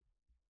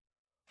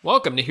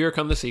Welcome to Here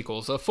Come the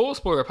Sequels, a full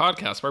spoiler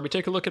podcast where we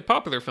take a look at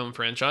popular film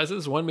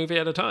franchises, one movie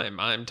at a time.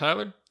 I'm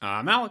Tyler.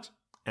 I'm Alex.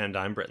 And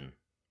I'm Britton.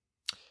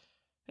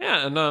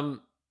 Yeah, and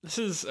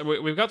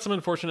we've got some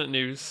unfortunate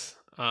news.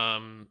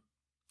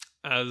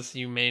 As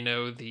you may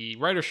know, the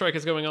writer strike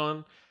is going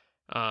on,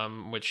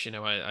 which,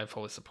 I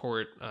fully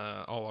support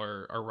all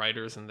our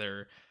writers and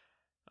their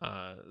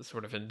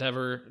sort of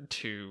endeavor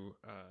to,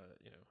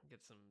 get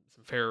some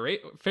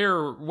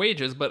fair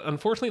wages. But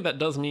unfortunately, that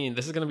does mean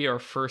this is going to be our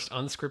first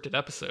unscripted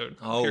episode.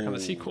 Here Come the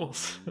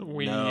Sequels.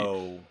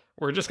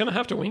 We're just going to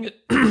have to wing it,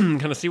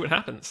 kind of see what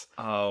happens.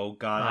 Oh,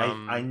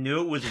 God. I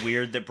knew it was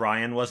weird that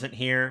Brian wasn't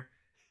here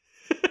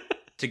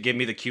to give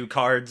me the cue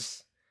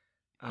cards.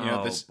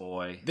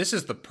 Boy. This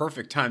is the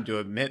perfect time to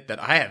admit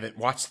that I haven't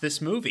watched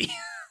this movie.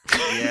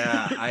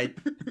 Yeah,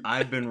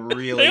 I've been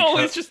really... They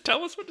always just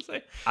tell us what to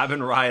say. I've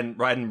been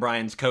riding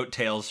Brian's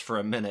coattails for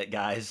a minute,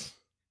 guys.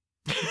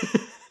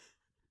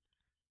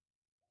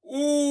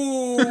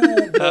 Ooh,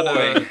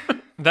 boy.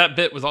 That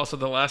bit was also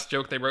the last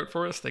joke they wrote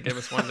for us. They gave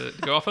us one to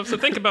go off of. So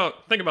think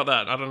about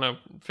that. I don't know.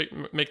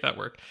 Make that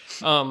work.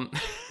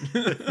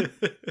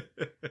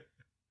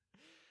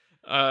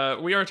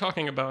 We are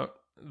talking about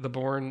the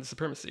Bourne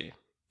Supremacy.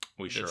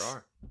 We sure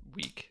are.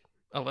 Week,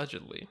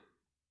 allegedly.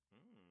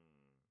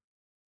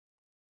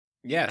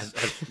 Yes.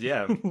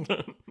 Yeah.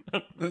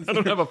 I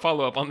don't have a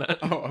follow-up on that.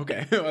 Oh,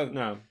 okay.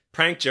 No.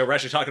 Prank Joe. We're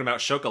actually talking about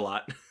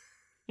Chocolat.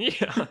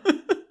 Yeah.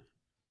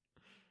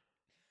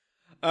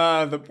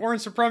 The Bourne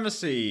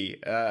Supremacy.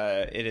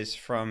 It is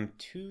from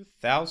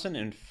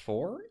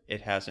 2004.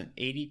 It has an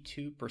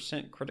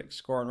 82% critic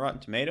score on Rotten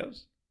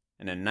Tomatoes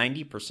and a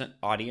 90%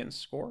 audience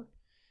score.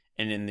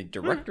 And in the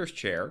director's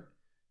chair,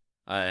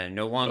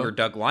 no longer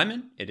Doug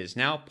Liman, it is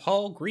now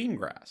Paul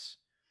Greengrass,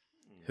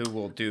 who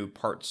will do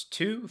parts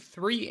 2,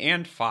 3,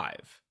 and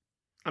 5.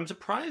 I'm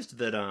surprised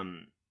that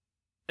and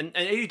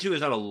 82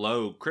 is not a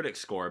low critic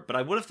score, but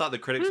I would have thought the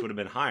critics would have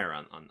been higher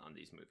on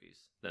these movies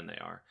than they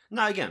are.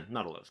 No, again,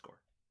 not a low score.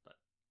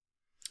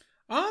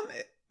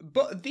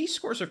 But these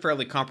scores are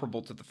fairly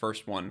comparable to the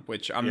first one,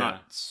 which I'm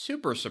not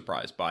super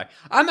surprised by.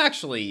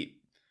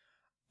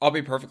 I'll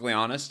be perfectly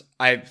honest,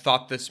 I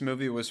thought this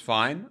movie was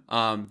fine.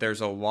 There's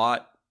a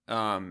lot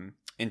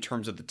in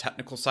terms of the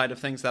technical side of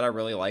things that I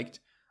really liked.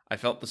 I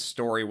felt the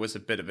story was a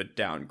bit of a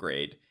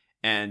downgrade,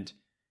 and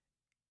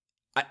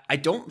I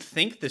don't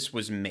think this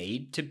was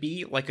made to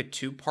be like a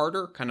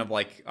two-parter, kind of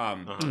like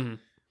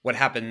what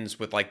happens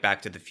with like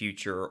Back to the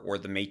Future or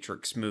the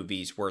Matrix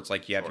movies, where it's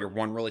like you have your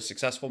one really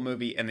successful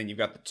movie, and then you've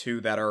got the two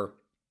that are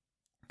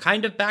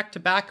kind of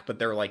back-to-back, but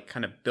they're like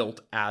kind of built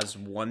as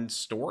one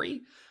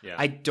story. Yeah.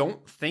 I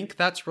don't think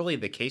that's really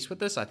the case with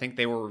this. I think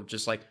they were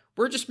just like,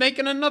 we're just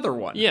making another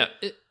one. Yeah.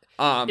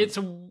 It's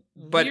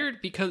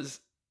weird because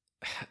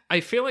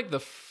I feel like the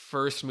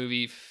first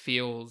movie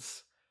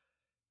feels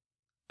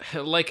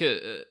like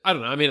I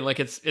don't know. I mean, like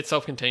it's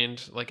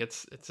self-contained, like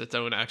it's its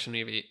own action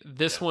movie.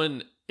 This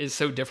one is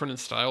so different in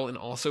style and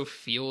also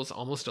feels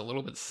almost a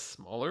little bit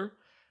smaller.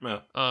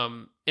 Yeah.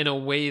 In a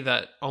way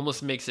that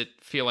almost makes it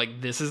feel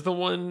like this is the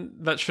one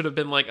that should have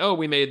been like, oh,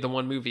 we made the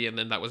one movie and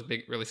then that was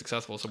really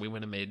successful, so we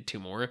went and made two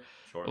more.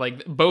 Sure.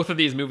 Like both of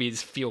these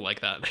movies feel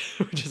like that,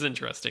 which is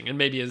interesting, and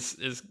maybe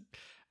is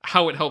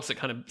how it helps it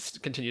kind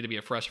of continue to be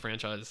a fresh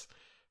franchise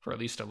for at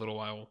least a little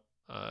while,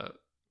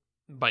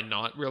 by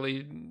not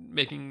really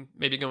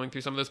going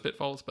through some of those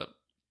pitfalls. But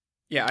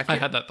yeah, I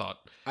had that thought.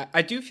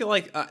 I do feel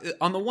like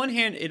on the one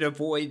hand, it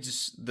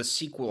avoids the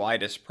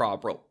sequelitis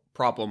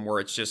problem where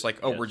it's just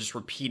like, we're just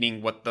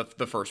repeating what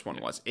the first one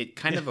was. It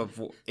kind of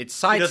it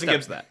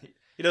sidesteps that.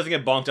 He doesn't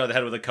get bonked out of the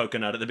head with a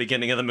coconut at the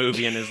beginning of the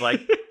movie and is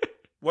like,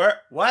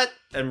 what?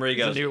 And Marie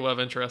goes, a new love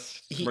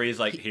interest. Marie's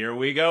like, here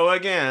we go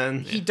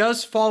again. He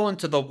does fall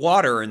into the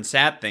water and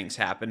sad things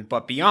happen,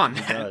 but beyond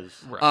that. He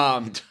does.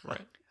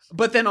 Right.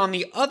 But then on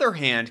the other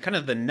hand, kind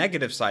of the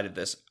negative side of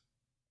this,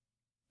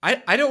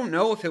 I don't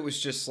know if it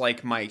was just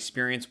like my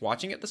experience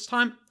watching it this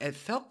time. It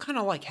felt kind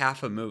of like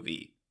half a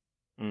movie.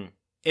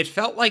 It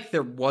felt like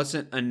there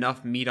wasn't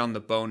enough meat on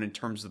the bone in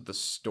terms of the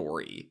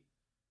story.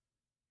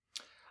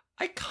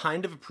 I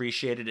kind of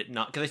appreciated it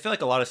not, because I feel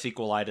like a lot of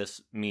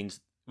sequelitis means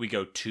we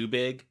go too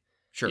big.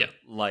 Sure. Yeah.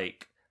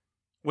 Like,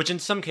 which in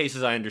some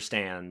cases I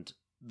understand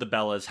the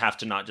Bellas have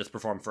to not just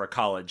perform for a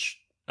college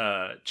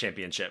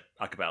championship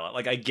a cappella.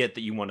 Like, I get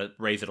that you want to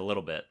raise it a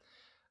little bit.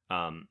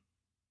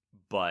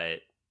 But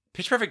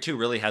Pitch Perfect 2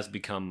 really has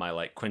become my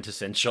like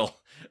quintessential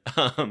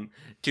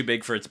too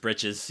big for its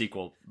britches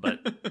sequel, but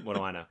what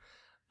do I know?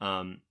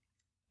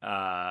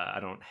 I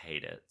don't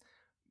hate it,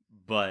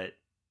 but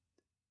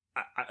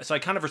so I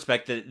kind of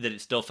respect that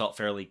it still felt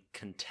fairly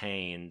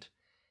contained,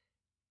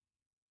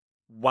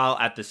 while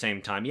at the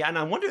same time, and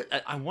I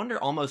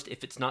wonder almost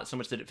if it's not so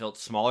much that it felt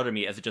smaller to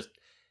me as it just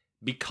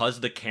because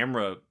the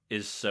camera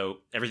is so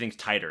everything's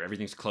tighter,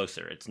 everything's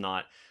closer. It's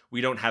not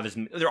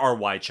there are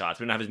wide shots.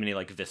 We don't have as many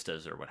like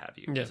vistas or what have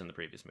you as in the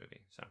previous movie.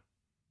 So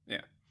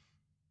yeah.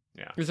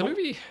 Is the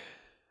movie?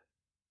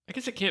 I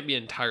guess it can't be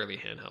entirely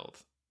handheld.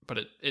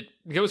 but it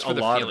goes for A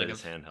the lot feeling of it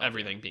is handheld,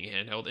 everything being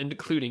handheld,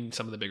 including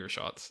some of the bigger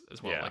shots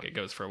as well. Yeah. Like it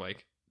goes for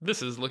like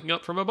this is looking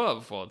up from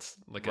above, while it's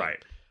like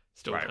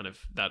still kind of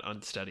that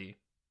unsteady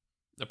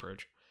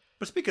approach.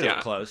 But speaking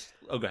of close,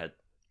 go ahead.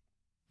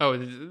 Oh, I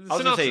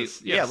was going to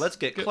say, let's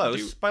get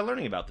close by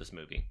learning about this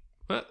movie.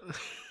 What?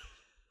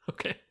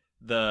 Okay.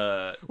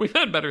 We've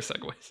had better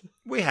segues.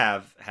 We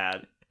have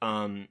had.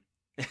 And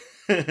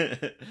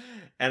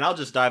I'll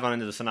just dive on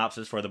into the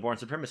synopsis for The Bourne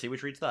Supremacy,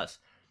 which reads thus.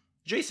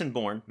 Jason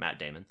Bourne, Matt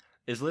Damon,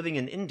 is living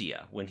in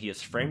India when he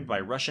is framed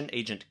by Russian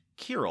agent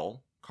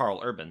Carl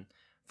Urban,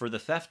 for the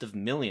theft of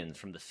millions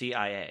from the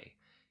CIA.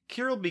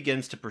 Kirill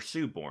begins to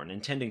pursue Bourne,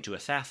 intending to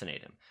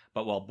assassinate him,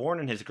 but while Bourne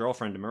and his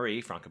girlfriend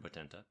Marie, Franca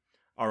Potenta,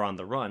 are on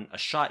the run, a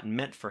shot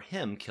meant for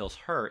him kills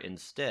her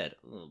instead.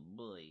 Oh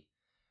boy.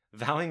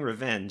 Vowing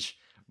revenge,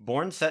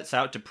 Bourne sets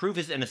out to prove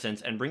his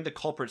innocence and bring the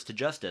culprits to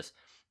justice,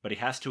 but he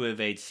has to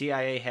evade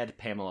CIA head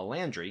Pamela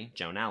Landry,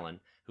 Joan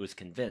Allen, who is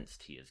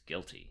convinced he is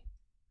guilty.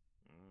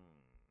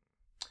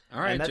 All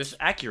right, and that's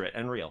accurate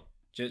and real.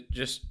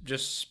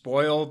 Just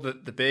spoil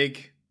the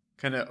big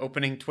kind of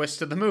opening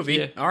twist of the movie.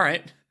 Yeah. All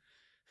right.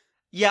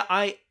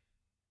 Yeah,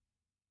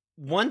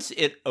 once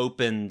it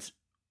opened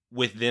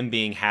with them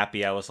being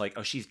happy, I was like,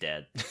 oh, she's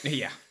dead.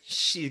 Yeah.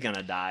 She's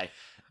gonna die.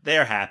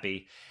 They're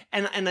happy.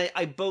 And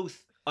I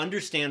both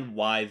understand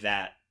why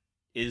that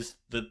is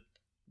the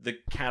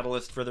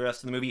catalyst for the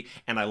rest of the movie,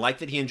 and I like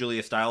that he and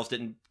Julia Stiles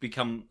didn't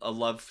become a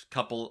love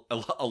couple,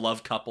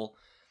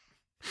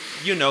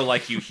 you know,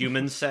 like you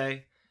humans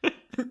say.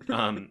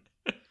 You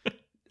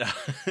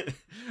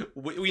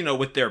know,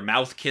 with their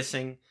mouth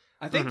kissing.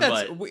 I think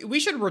we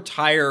should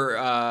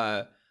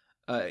retire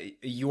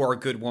you are a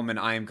good woman,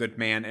 I am good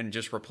man, and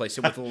just replace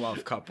it with a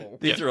love couple.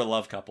 These are a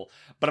love couple.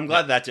 But I'm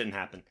glad that didn't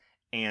happen.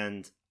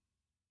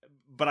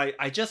 But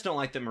I just don't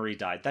like that Marie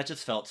died. That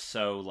just felt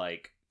so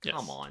like,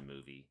 come on,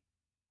 movie.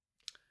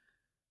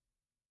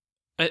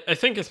 I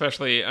think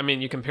especially, I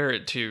mean, you compare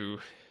it to...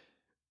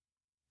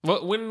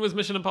 when was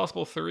Mission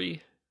Impossible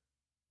 3?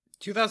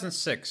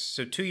 2006,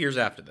 so 2 years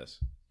after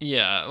this.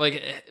 Yeah,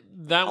 like,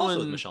 that also one...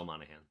 with Michelle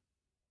Monaghan.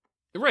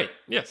 Right,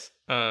 yes.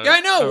 Yeah,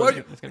 I know.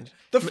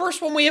 The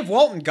first one we have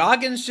Walton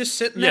Goggins just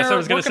sitting there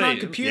working on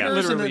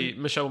computers. Literally,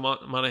 Michelle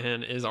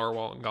Monaghan is our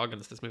Walton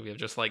Goggins, this movie, of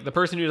just like the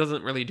person who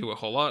doesn't really do a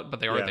whole lot, but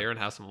they are there and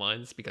have some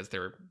lines because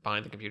they're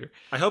behind the computer.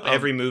 I hope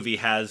every movie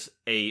has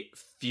a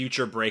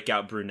future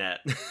breakout brunette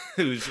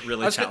who's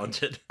really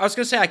talented. I was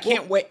going to say, I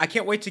can't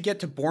wait to get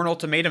to Bourne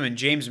Ultimatum and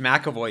James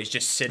McAvoy is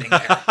just sitting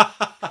there.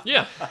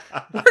 Yeah.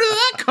 Where did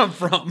that come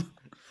from?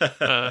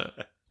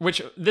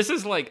 Which, this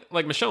is like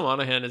Michelle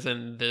Monaghan is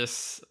in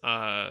this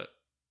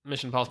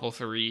Mission Impossible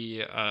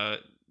 3.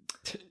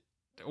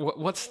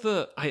 What's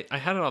the... I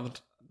had it on the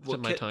tip of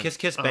my tongue. Kiss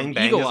Kiss Bang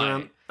Bang. Eagle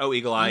Eye. Oh,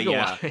 Eagle Eye,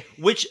 Eye.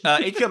 Which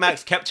HBO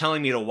Max kept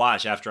telling me to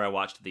watch after I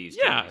watched these.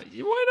 Yeah,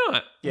 why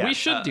not? Yeah, we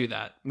should do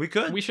that. We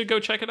could. We should go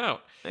check it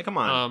out. Hey, come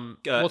on.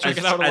 We'll check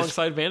it out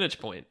alongside Vantage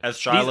Point. As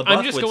Shia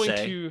LaBeouf would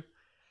say.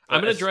 I'm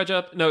going to dredge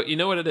up... No, you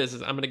know what it is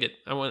I'm going to get...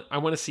 I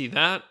want to see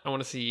that. I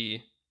want to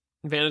see...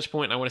 Vantage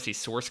Point, I want to see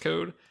Source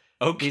Code.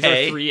 Okay. These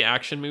are 3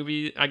 action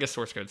movies. I guess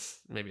Source Code's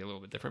maybe a little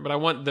bit different, but I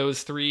want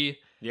those 3.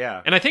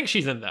 Yeah. And I think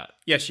she's in that.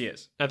 Yes, she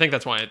is. I think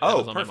that's why it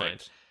was on my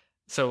mind.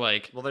 So,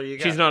 like, well, there you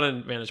go. She's not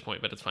in Vantage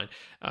Point, but it's fine.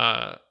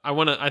 I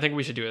think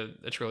we should do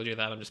a trilogy of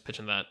that. I'm just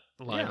pitching that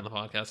live on the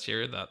podcast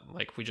here. That,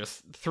 like,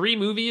 3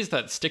 movies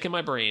that stick in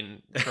my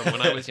brain from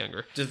when I was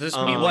younger. Does this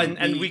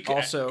mean we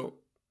also...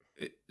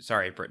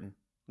 Sorry, Britton.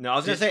 No, I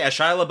was going to say, as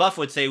Shia LaBeouf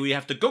would say, we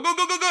have to go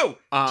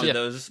to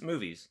those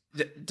movies.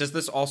 Does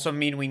this also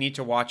mean we need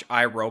to watch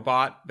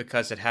iRobot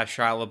because it has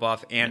Shia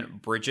LaBeouf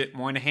and Bridget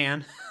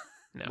Moynihan?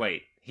 No.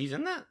 Wait, he's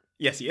in that?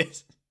 Yes, he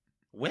is.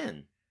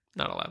 When?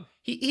 Not allowed.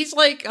 He's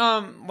like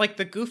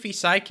the goofy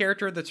side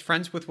character that's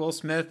friends with Will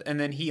Smith, and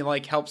then he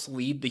like helps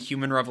lead the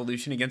human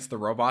revolution against the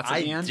robots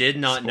at the end. I did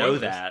not know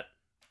that.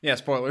 Yeah,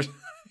 spoilers.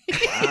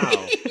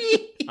 Wow.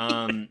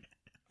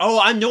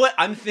 I know what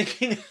I'm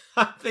thinking.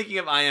 I'm thinking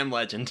of I Am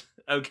Legend.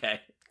 Okay.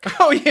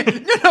 Oh yeah,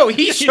 no,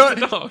 he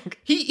showed up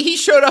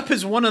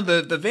as one of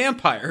the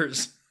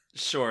vampires.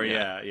 Sure,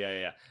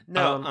 yeah.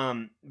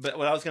 No, but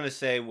what I was gonna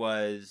say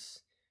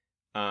was,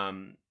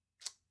 she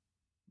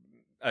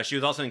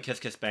was also in Kiss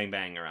Kiss Bang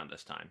Bang around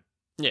this time.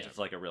 Yeah, it's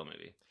like a real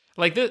movie.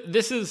 Like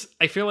this is,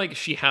 I feel like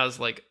she has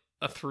like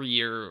a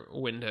 3-year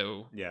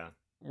window. Yeah,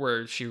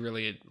 where she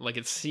really like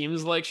it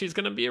seems like she's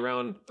gonna be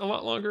around a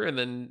lot longer, and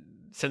then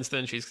since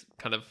then she's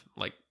kind of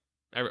like.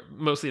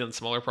 Mostly on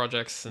smaller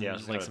projects and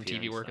like some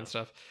TV work and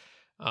stuff.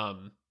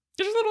 It's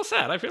just a little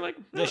sad. I feel like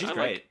she's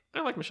great.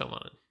 I like Michelle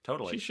Monaghan.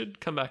 Totally, she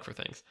should come back for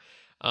things.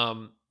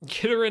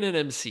 Get her in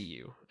an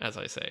MCU, as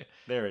I say.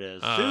 There it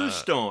is. Sue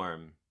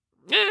Storm.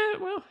 Yeah,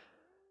 well,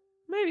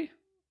 maybe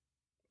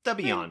the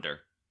Beyonder.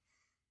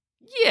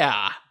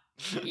 Yeah.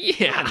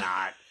 Why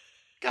not?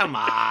 Come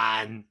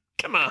on.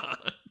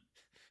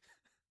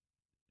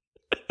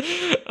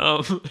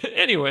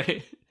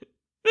 Anyway,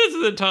 this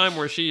is a time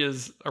where she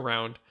is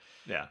around.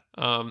 Yeah.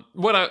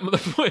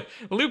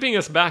 Looping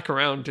us back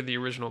around to the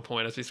original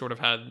point, as we sort of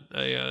had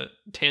a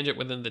tangent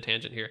within the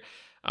tangent here.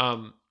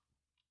 The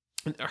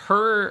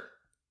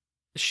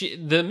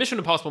Mission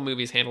Impossible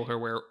movies handle her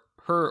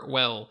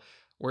well,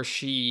 where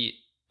she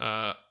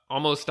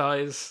almost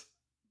dies,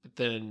 but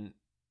then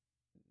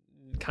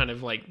kind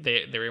of like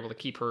they're able to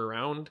keep her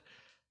around,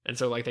 and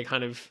so like they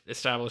kind of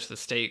establish the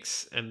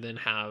stakes and then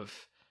have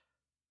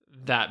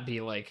that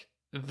be like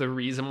the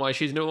reason why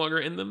she's no longer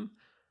in them,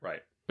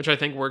 right? Which I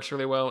think works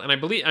really well. And I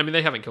mean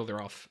they haven't killed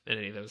her off in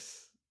any of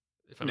those,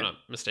 if I'm not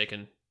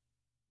mistaken.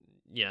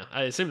 Yeah,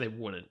 I assume they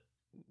wouldn't.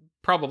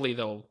 Probably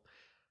they'll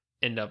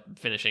end up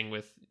finishing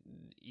with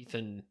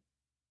Ethan,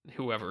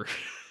 whoever,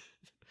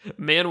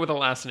 man with a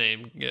last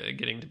name,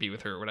 getting to be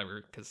with her or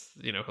whatever, because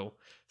he'll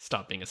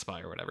stop being a spy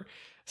or whatever.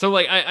 So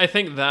like I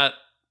think that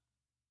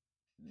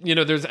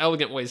there's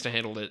elegant ways to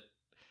handle it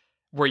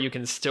where you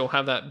can still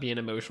have that be an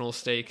emotional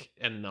stake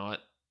and not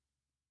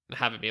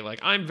have it be like,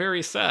 I'm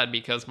very sad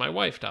because my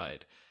wife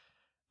died,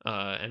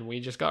 and we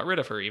just got rid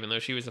of her, even though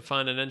she was a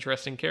fun and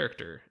interesting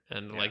character,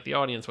 and like the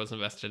audience was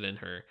invested in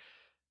her.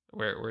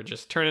 We're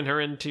just turning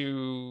her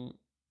into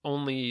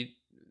only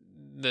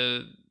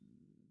the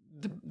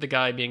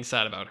guy being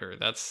sad about her.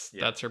 That's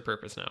her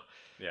purpose now.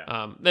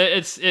 Yeah.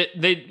 It's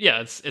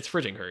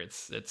fridging her.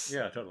 It's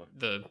totally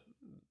the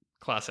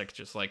classic,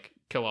 just like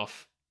kill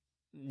off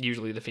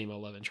usually the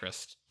female love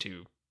interest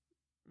to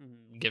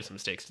give some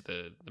stakes to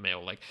the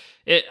male. Like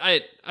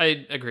I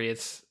agree.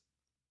 It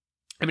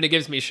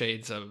gives me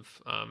shades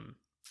of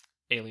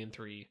Alien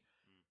 3.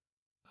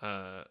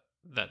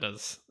 That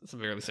does some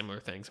very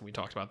similar things, and we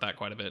talked about that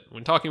quite a bit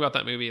when talking about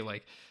that movie.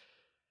 Like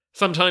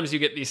sometimes you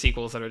get these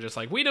sequels that are just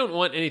like, we don't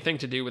want anything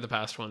to do with the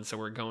past one, so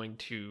we're going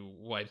to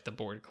wipe the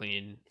board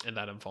clean, and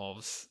that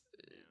involves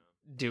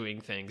doing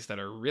things that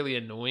are really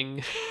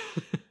annoying.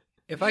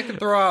 If I could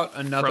throw out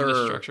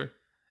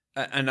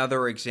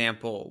another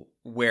example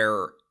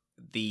where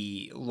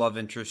the love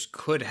interest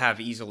could have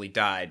easily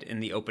died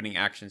in the opening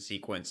action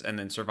sequence and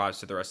then survives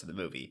to the rest of the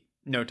movie,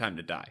 No Time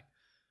to Die.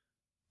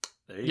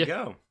 There you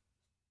go.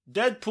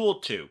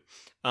 Deadpool 2.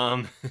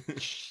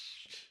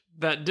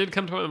 That did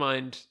come to my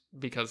mind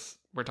because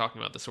we're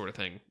talking about this sort of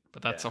thing,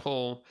 but that's a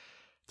whole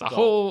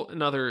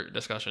another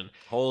discussion.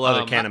 Whole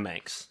other can of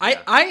Manx.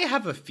 I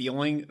have a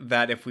feeling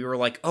that if we were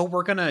like, oh,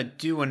 we're going to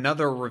do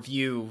another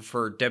review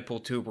for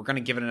Deadpool 2, we're going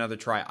to give it another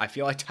try, I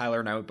feel like Tyler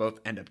and I would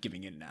both end up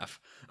giving it an F.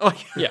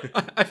 Like, yeah.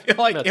 I feel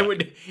like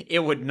it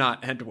would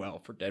not end well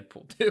for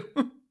Deadpool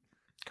 2.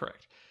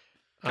 Correct.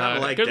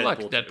 Like good Deadpool luck,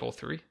 2. Deadpool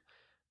 3.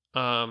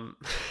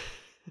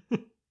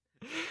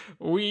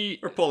 We're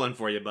pulling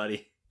for you,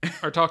 buddy.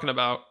 Are talking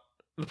about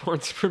the Bourne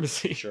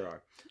Supremacy. Sure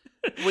are.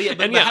 Well, yeah,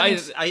 but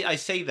I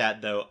say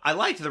that though. I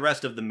liked the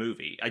rest of the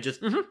movie. I just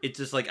it's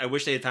just like I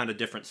wish they had found a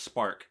different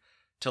spark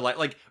to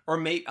like or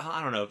maybe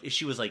I don't know if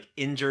she was like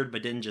injured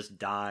but didn't just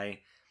die.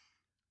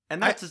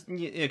 And that's just,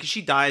 because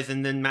she dies,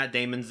 and then Matt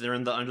Damon's there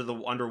under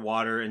the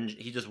underwater, and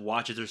he just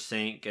watches her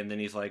sink, and then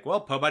he's like,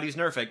 "Well, nobody's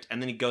perfect,"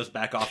 and then he goes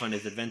back off on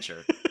his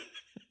adventure.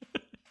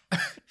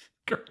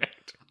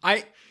 Correct.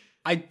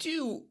 I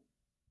do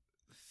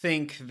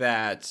think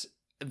that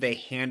they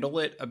handle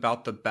it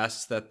about the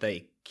best that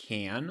they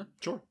can.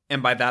 Sure.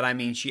 And by that I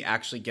mean she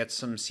actually gets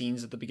some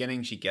scenes at the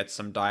beginning, she gets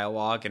some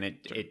dialogue, and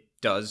it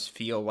does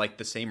feel like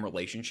the same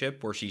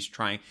relationship where she's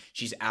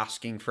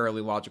asking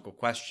fairly logical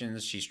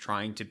questions, she's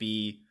trying to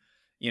be,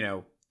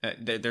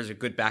 there's a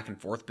good back and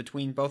forth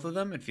between both of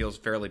them. It feels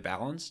fairly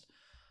balanced.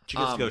 She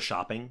gets to go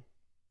shopping.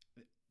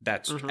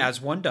 That's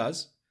as one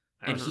does.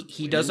 And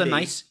he does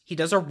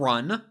a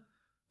run.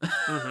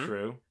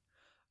 True.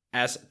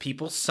 As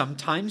people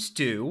sometimes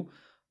do.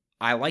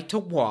 I like to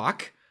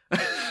walk.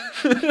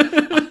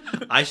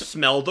 I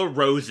smell the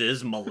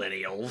roses,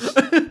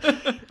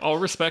 millennials. All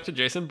respect to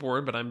Jason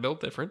Bourne, but I'm built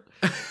different.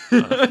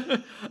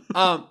 The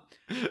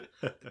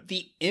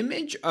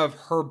image of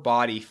her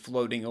body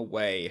floating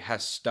away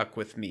has stuck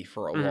with me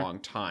for a long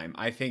time.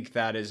 I think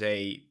that is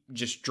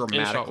just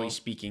dramatically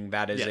speaking,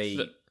 that is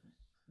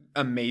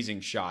amazing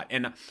shot.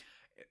 And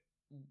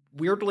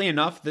weirdly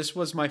enough, this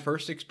was my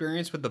first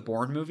experience with the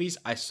Bourne movies.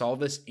 I saw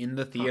this in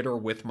the theater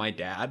with my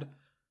dad.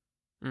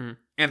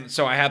 And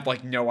so I had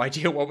no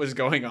idea what was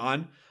going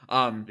on.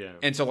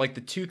 And so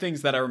the two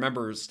things that I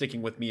remember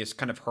sticking with me is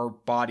kind of her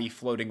body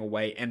floating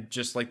away and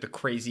just the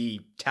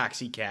crazy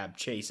taxi cab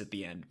chase at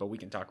the end. But we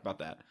can talk about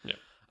that. Yeah.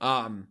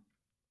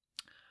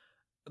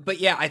 But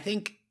yeah, I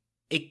think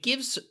it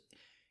gives.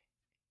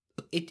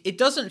 It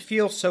doesn't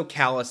feel so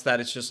callous that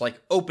it's just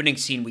opening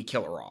scene, we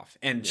kill her off,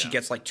 and she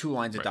gets 2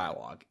 lines of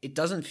dialogue. It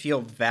doesn't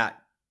feel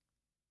that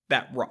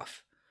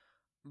rough,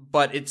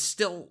 but it's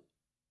still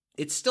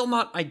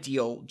not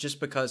ideal, just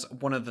because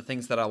one of the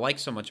things that I like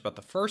so much about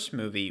the first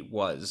movie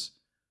was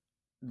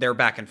their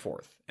back and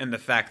forth, and the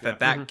fact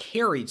that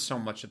carried so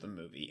much of the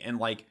movie.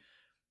 And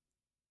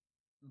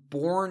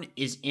Bourne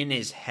is in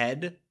his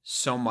head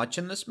so much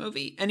in this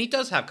movie, and he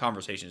does have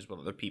conversations with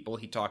other people.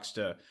 He talks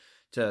to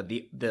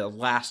the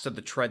last of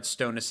the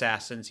Treadstone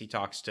assassins. He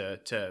talks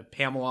to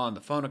Pamela on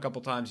the phone a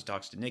couple times. He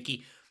talks to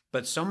Nikki.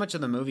 but so much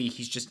of the movie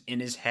he's just in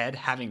his head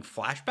having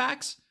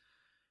flashbacks.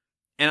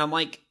 And I'm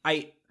like,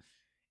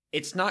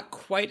 it's not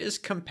quite as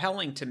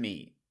compelling to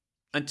me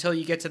until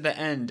you get to the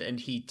end and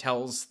he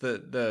tells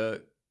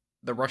the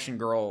Russian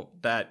girl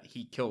that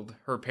he killed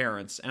her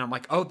parents. And I'm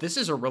like, oh, this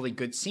is a really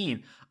good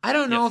scene. I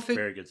don't know if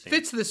it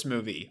fits this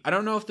movie. I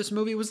don't know if this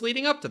movie was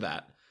leading up to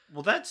that.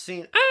 Well, that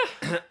scene,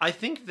 I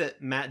think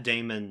that Matt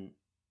Damon,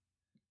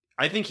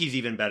 I think he's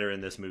even better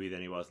in this movie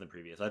than he was in the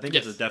previous. I think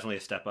it's definitely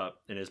a step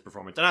up in his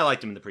performance. And I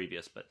liked him in the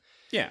previous, but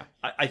yeah,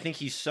 I think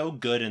he's so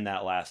good in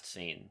that last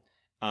scene.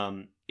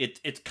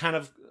 It's kind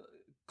of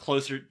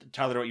closer,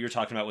 Tyler, to what you were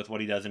talking about with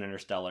what he does in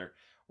Interstellar,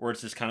 where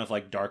it's this kind of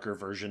like darker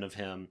version of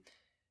him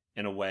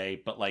in a way,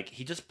 but like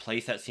he just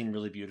plays that scene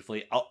really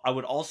beautifully. I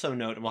would also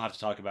note, and we'll have to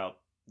talk about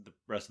the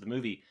rest of the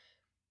movie,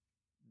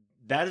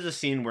 that is a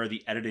scene where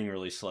the editing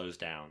really slows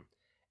down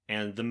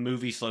and the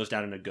movie slows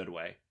down in a good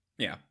way.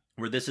 Yeah.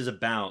 Where this is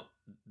about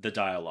the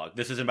dialogue.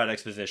 This isn't about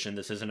exposition.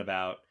 This isn't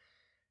about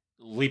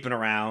leaping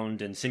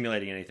around and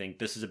simulating anything.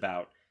 This is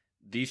about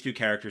these two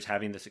characters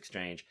having this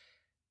exchange.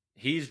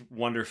 He's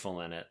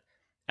wonderful in it.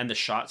 And the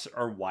shots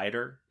are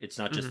wider. It's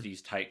not just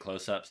these tight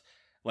close-ups.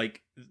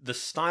 Like, the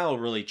style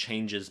really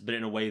changes, but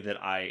in a way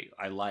that I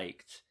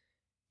liked.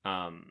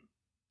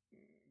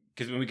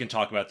 Because we can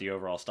talk about the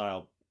overall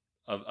style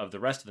of the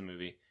rest of the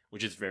movie,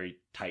 which is very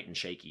tight and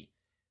shaky.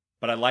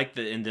 But I like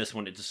that in this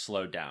one, it just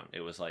slowed down.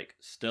 It was like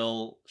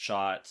still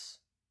shots,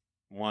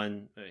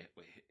 one,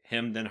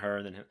 him, then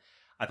her, then him.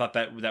 I thought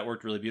that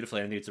worked really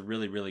beautifully. I think it's a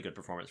really, really good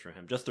performance from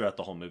him. Just throughout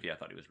the whole movie, I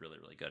thought he was really,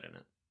 really good in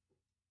it.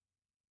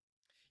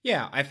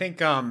 Yeah, I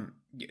think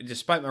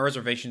despite my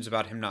reservations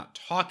about him not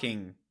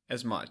talking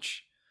as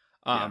much,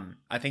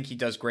 I think he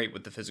does great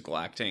with the physical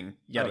acting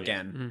yet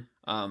again.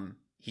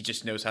 He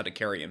just knows how to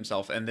carry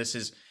himself. And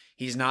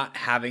he's not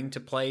having to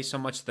play so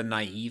much the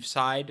naive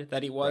side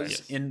that he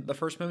was in the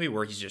first movie,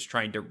 where he's just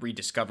trying to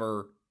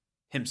rediscover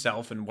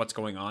himself and what's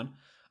going on.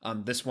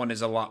 This one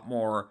is a lot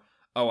more,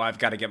 I've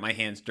got to get my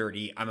hands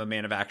dirty. I'm a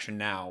man of action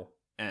now,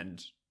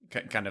 and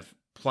kind of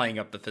playing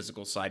up the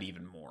physical side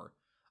even more.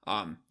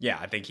 I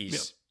think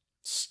he's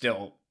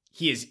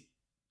he is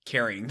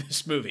carrying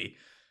this movie.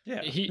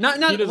 Yeah,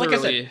 not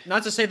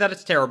to say that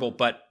it's terrible,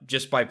 but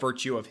just by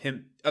virtue of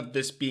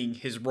this being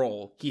his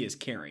role, he is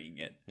carrying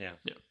it. Yeah.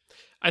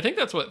 I think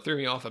that's what threw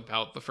me off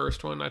about the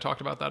first one. I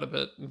talked about that a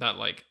bit. That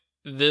like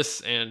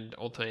this and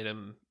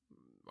Ultimatum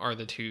are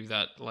the two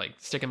that like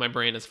stick in my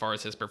brain as far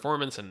as his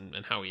performance and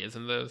how he is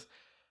in those.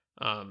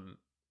 I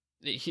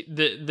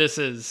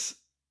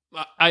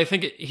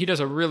think he does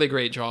a really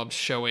great job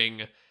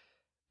showing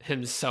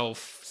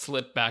himself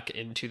slip back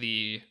into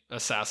the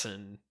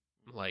assassin,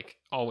 like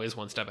always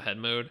one step ahead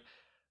mode.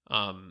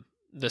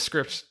 The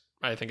script,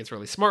 I think it's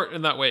really smart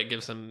in that way. It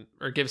gives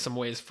some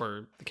ways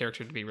for the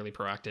character to be really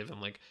proactive and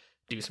like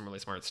do some really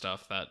smart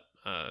stuff that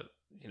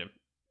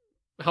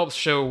helps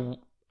show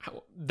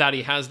that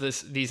he has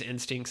these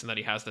instincts and that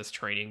he has this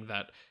training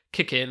that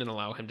kick in and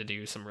allow him to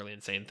do some really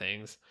insane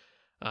things.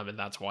 And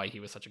that's why he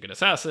was such a good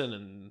assassin,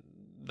 and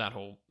that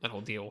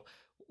whole deal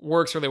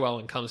works really well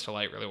and comes to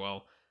light really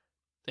well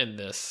in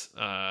this.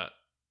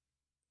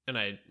 And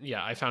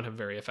I found him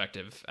very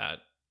effective at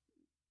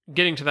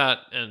getting to that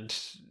and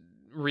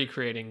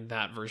recreating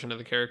that version of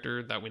the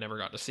character that we never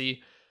got to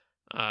see.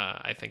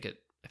 I think it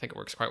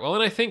works quite well,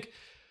 and I think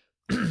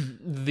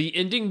the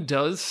ending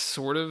does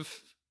sort of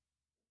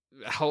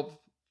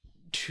help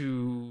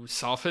to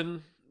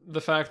soften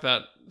the fact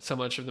that so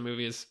much of the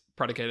movie is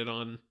predicated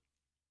on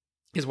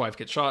his wife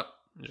gets shot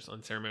and just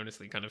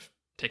unceremoniously kind of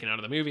taken out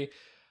of the movie.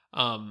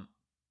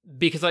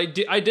 Because I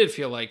did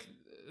feel like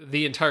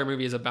the entire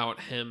movie is about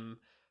him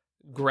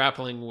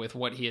grappling with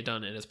what he had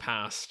done in his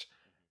past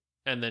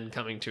and then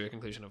coming to a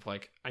conclusion of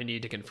like, I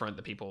need to confront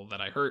the people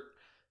that I hurt.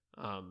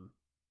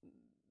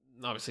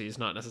 Obviously he's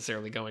not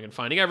necessarily going and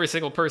finding every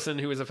single person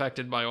who is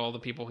affected by all the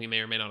people he may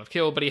or may not have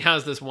killed, but he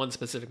has this one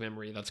specific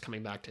memory that's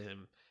coming back to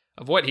him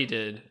of what he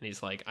did. And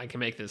he's like, I can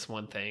make this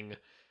one thing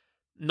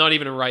not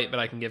even right, but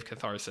I can give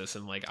catharsis.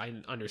 And like, I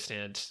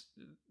understand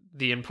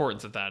the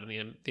importance of that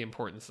and the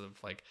importance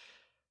of like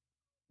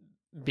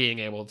being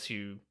able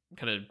to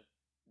kind of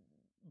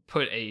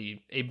put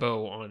a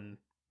bow on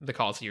the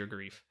cause of your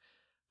grief.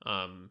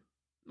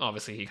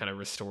 Obviously he kind of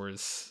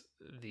restores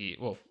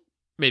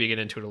maybe get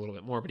into it a little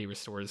bit more, but he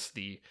restores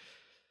the,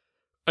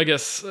 I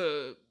guess,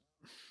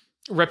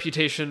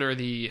 reputation or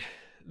the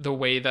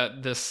way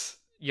that this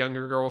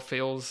younger girl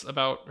feels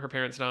about her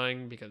parents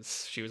dying,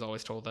 because she was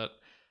always told that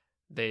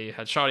they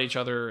had shot each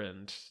other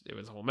and it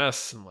was a whole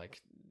mess, and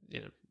like,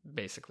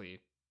 basically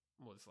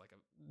was like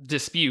a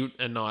dispute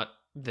and not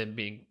them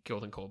being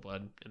killed in cold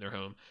blood in their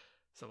home.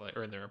 So like,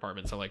 or in their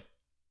apartment. So like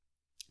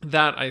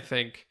that, I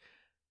think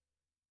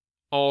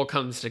all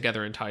comes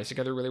together and ties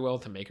together really well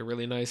to make a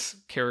really nice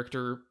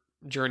character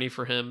journey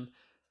for him.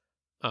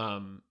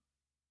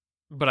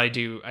 But I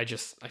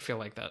feel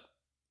like that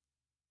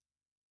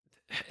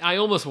I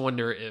almost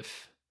wonder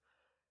if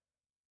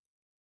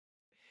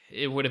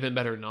it would have been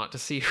better not to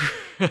see her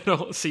at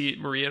all, see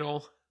Marie at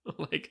all.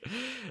 Like,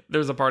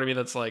 there's a part of me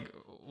that's like,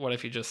 what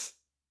if he just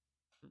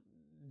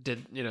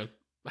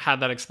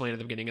had that explained at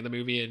the beginning of the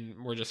movie,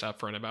 and we're just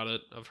upfront about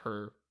it, of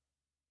her,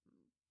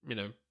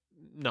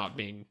 not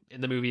being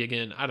in the movie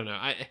again. I don't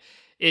know.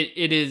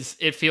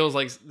 It feels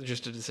like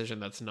just a decision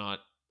that's not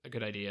a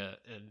good idea,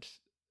 and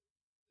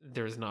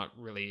there's not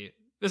really.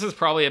 This is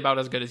probably about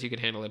as good as you could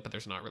handle it, but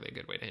there's not really a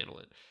good way to handle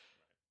it.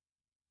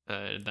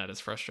 And that is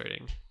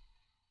frustrating.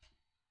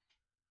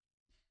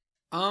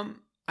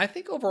 I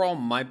think overall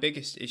my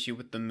biggest issue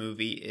with the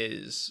movie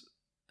is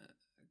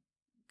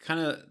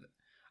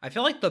I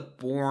feel like the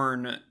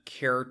Bourne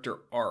character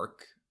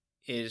arc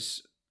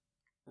is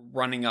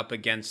running up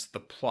against the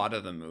plot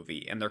of the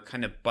movie, and they're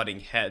kind of butting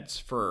heads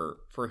for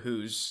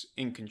who's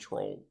in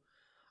control.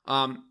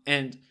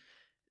 And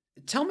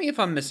tell me if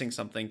I'm missing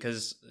something,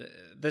 because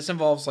this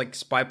involves like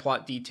spy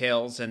plot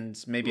details, and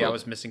maybe I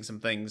was missing some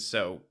things.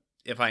 So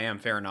if I am,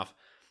 fair enough.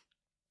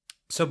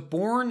 So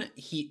Bourne,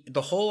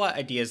 the whole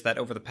idea is that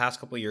over the past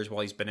couple of years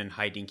while he's been in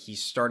hiding,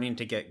 he's starting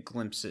to get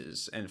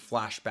glimpses and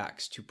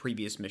flashbacks to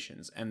previous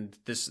missions. And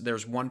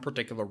there's one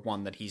particular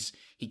one that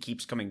he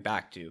keeps coming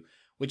back to,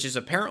 which is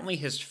apparently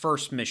his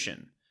first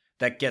mission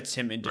that gets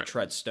him into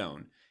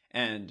Treadstone.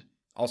 And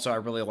also I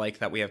really like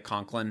that we have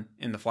Conklin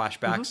in the flashbacks.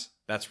 Mm-hmm.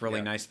 That's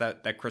really nice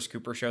that Chris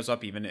Cooper shows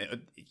up,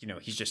 even,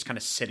 he's just kind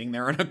of sitting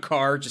there in a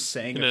car, just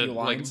saying a few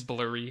lines. Like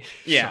blurry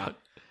shot.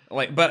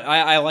 But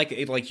I like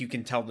it. Like, you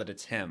can tell that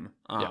it's him.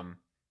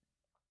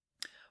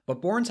 But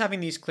Bourne's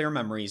having these clear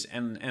memories,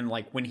 and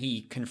like when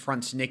he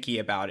confronts Nikki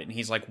about it, and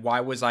he's like,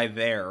 "Why was I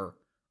there?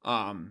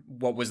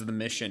 What was the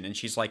mission?" And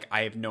she's like,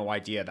 "I have no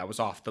idea. That was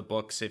off the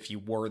books. If you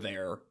were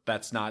there,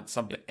 that's not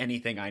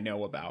anything I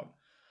know about."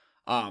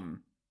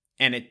 And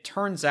it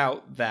turns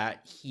out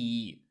that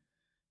he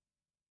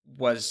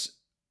was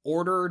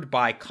ordered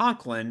by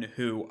Conklin,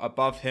 who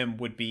above him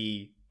would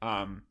be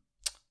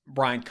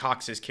Brian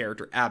Cox's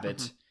character Abbott.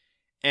 Mm-hmm.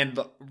 And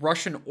the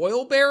Russian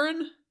oil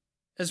baron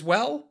as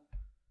well.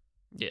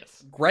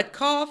 Yes.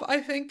 Gretkov, I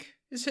think,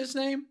 is his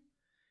name.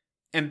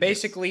 And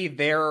basically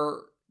they're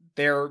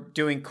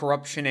doing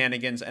corrupt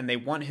shenanigans, and they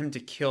want him to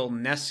kill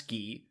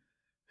Nevsky,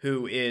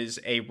 who is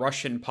a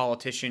Russian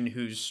politician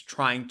who's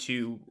trying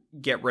to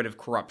get rid of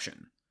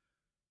corruption.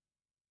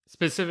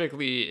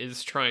 Specifically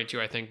is trying to,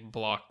 I think,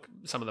 block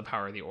some of the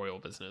power the oil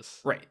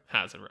business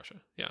has in Russia.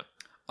 Yeah.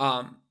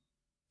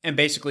 And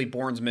basically,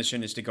 Bourne's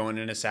mission is to go in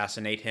and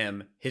assassinate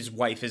him. His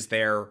wife is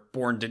there.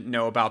 Bourne didn't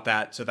know about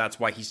that, so that's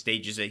why he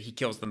stages it. He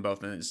kills them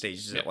both and then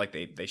stages it like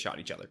they shot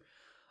each other.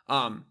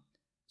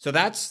 So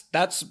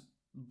that's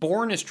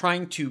Bourne is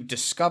trying to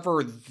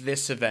discover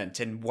this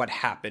event and what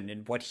happened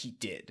and what he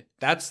did.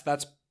 That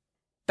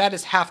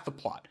is half the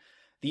plot.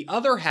 The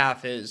other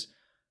half is,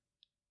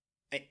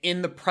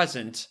 in the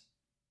present,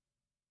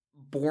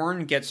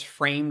 Bourne gets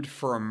framed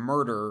for a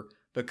murder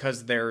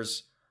because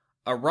there's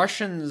a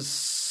Russian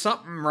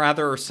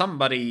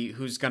somebody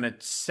who's going to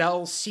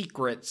sell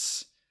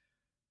secrets.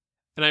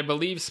 And I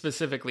believe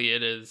specifically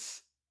it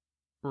is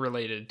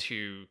related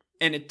to...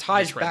 And it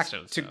ties back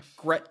to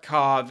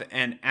Gretkov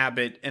and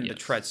Abbott and the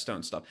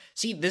Treadstone stuff.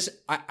 See,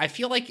 I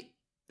feel like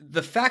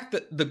the fact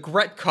that the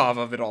Gretkov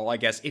of it all, I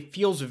guess, it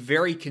feels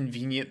very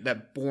convenient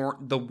that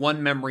the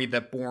one memory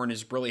that Bourne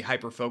is really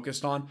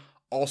hyper-focused on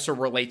also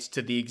relates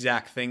to the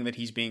exact thing that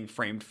he's being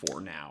framed for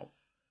now.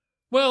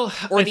 Well,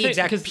 or the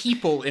exact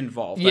people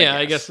involved. Yeah,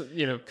 I guess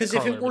because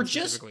if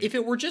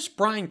it were just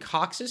Brian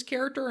Cox's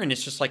character, and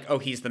it's just like, oh,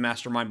 he's the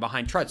mastermind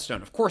behind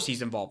Treadstone, of course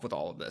he's involved with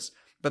all of this.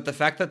 But the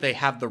fact that they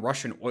have the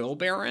Russian oil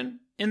baron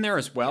in there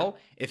as well,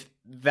 if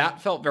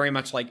that felt very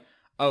much like,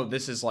 oh,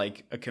 this is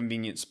like a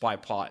convenient spy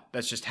plot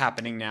that's just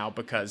happening now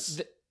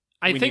because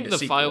I think the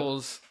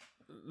files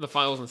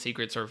and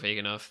secrets are vague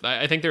enough.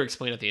 I think they're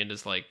explained at the end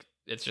as like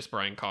it's just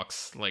Brian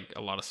Cox, like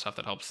a lot of stuff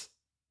that helps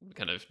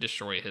kind of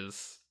destroy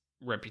his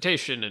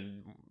reputation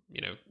and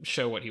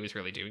show what he was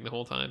really doing the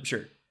whole time.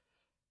 Sure.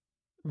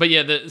 But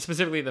yeah,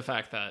 specifically the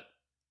fact that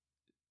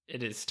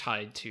it is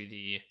tied to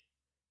the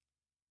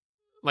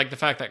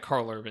fact that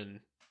Carl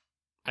Urban,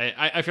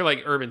 I feel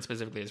like Urban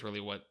specifically is really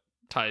what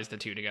ties the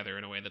two together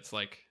in a way that's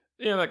like,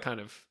 that kind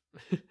of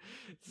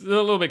it's a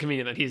little bit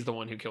convenient that he's the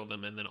one who killed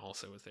them and then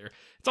also was there.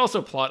 It's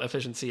also plot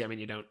efficiency. I mean,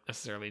 you don't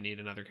necessarily need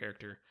another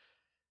character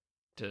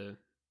to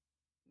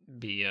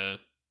be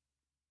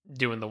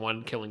doing the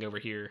one killing over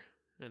here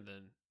and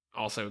then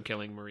also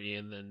killing Marie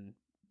and then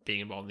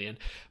being involved in the end.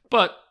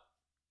 But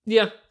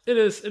yeah, it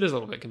is a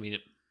little bit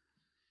convenient.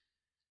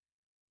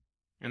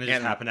 And they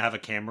just happen to have a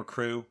camera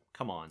crew.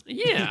 Come on.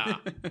 Yeah.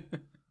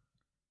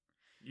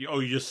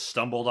 You just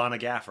stumbled on a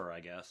gaffer, I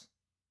guess.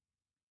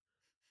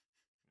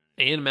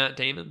 And Matt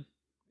Damon.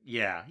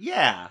 Yeah.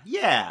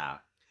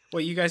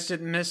 Well, you guys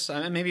didn't miss,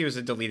 maybe it was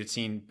a deleted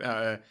scene.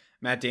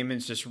 Matt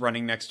Damon's just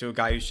running next to a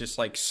guy who's just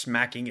like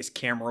smacking his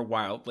camera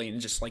wildly and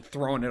just like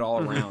throwing it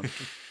all around.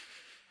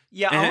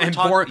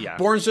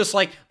 Bourne's just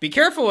like, be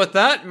careful with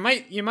that.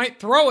 You might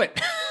throw it.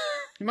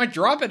 You might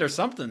drop it or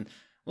something.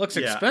 Looks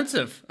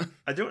expensive.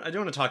 I do want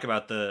to talk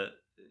about the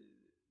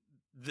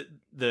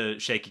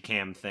shaky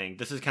cam thing.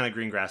 This is kind of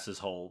Greengrass's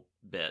whole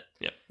bit.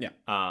 Yeah.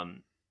 Yeah.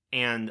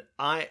 And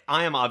I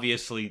am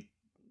obviously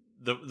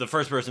the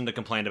first person to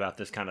complain about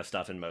this kind of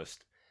stuff in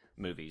most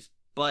movies.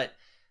 But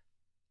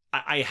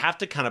I have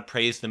to kind of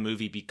praise the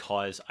movie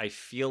because I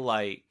feel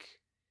like,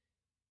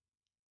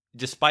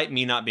 despite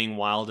me not being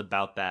wild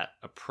about that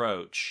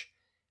approach,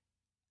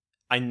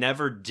 I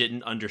never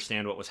didn't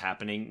understand what was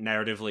happening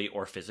narratively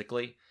or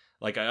physically.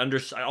 Like I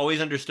always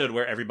understood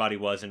where everybody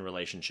was in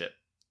relationship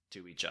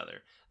to each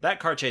other. That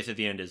car chase at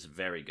the end is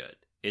very good.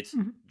 It's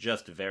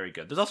just very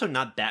good. There's also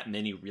not that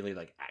many really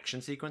like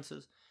action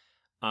sequences.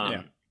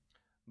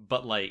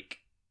 But like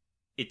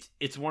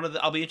it's one of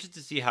the, I'll be interested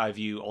to see how I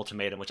view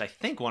Ultimatum, which I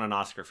think won an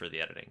Oscar for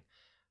the editing.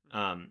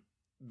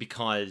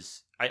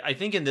 Because I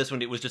think in this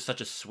one it was just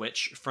such a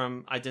switch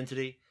from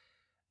Identity,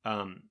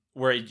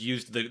 where it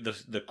used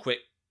the quick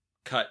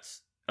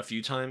cuts a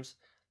few times.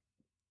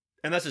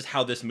 And that's just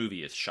how this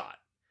movie is shot.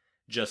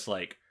 Just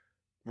like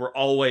we're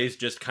always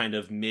just kind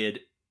of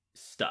mid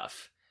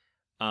stuff.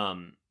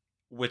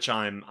 Which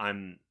I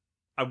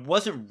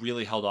wasn't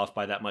really held off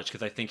by that much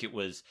because I think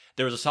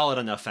there was a solid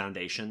enough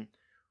foundation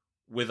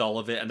with all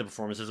of it, and the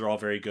performances are all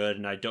very good,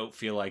 and I don't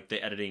feel like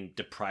the editing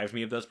deprived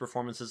me of those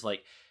performances.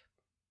 Like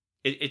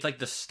it's like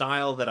the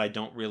style that I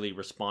don't really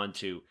respond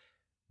to,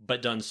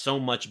 but done so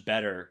much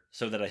better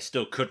so that I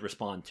still could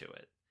respond to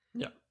it.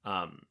 Yeah.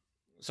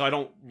 So I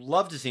don't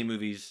love to see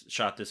movies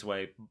shot this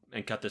way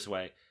and cut this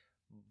way.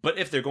 But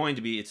if they're going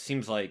to be, it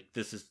seems like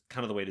this is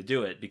kind of the way to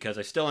do it, because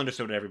I still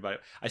understood everybody.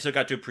 I still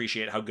got to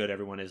appreciate how good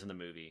everyone is in the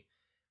movie.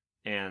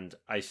 And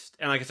like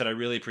I said, I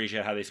really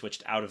appreciate how they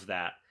switched out of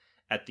that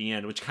at the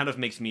end, which kind of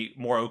makes me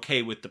more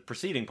okay with the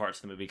preceding parts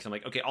of the movie. Because I'm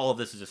like, okay, all of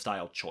this is a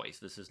style choice.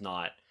 This is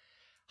not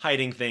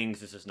hiding things.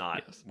 This is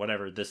not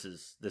whatever. This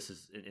is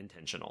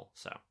intentional.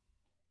 So.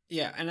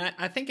 Yeah, and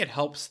I think it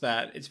helps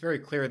that it's very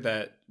clear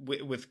that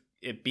with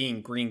it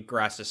being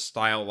Greengrass's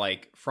style,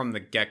 like from the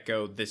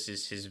get-go, this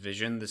is his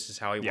vision. This is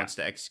how he wants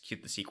to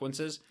execute the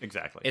sequences.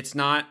 Exactly. It's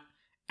not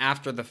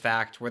after the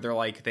fact where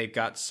they've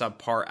got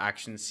subpar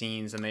action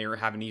scenes and they are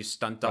having to use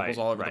stunt doubles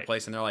all over the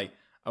place, and they're like,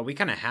 oh, we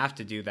kind of have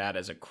to do that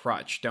as a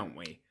crutch, don't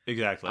we?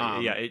 Exactly.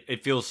 Yeah,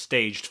 it feels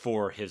staged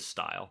for his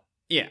style.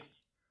 Yeah.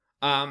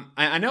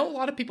 I know a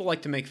lot of people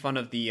like to make fun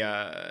of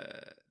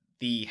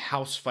the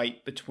house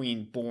fight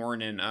between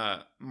Bourne and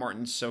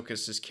Martin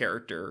Sokus's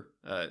character,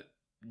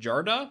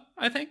 Jarda,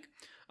 I think.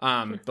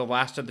 The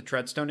last of the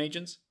Treadstone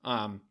agents.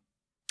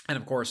 And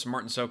of course,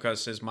 Martin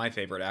Sokus is my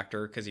favorite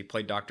actor because he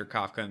played Dr.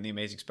 Kafka in The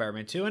Amazing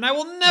Spider-Man 2, and I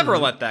will never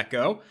let that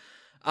go.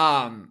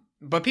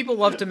 But people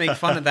love to make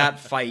fun of that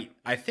fight.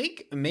 I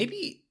think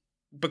maybe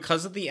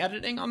because of the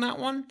editing on that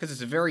one, because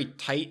it's a very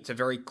tight, it's a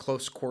very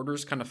close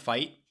quarters kind of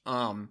fight.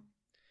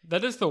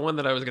 That is the one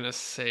that I was going to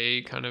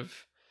say kind of...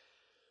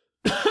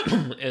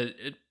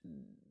 it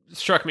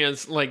struck me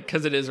as like,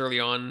 because it is early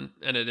on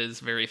and it is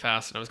very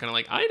fast, and I was kind of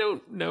like, I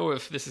don't know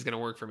if this is going to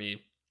work for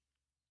me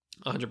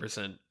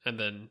 100%. And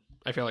then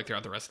I feel like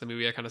throughout the rest of the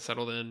movie I kind of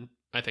settled in.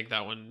 I think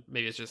that one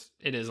maybe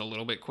it is a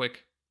little bit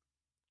quick.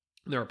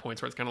 There are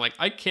points where it's kind of like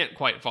I can't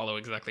quite follow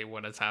exactly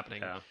what is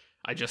happening.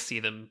 I just see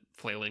them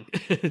flailing.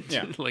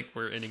 Like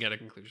we're ending at a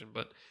conclusion.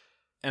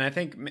 And I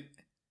think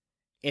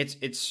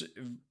it's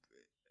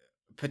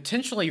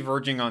potentially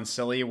verging on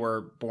silly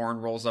where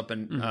Bourne rolls up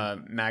a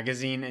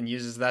magazine and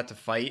uses that to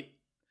fight.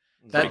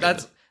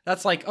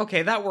 That's like,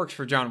 okay, that works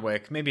for John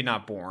Wick, maybe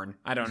not Bourne.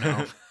 I don't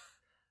know.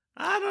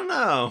 I don't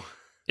know.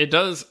 It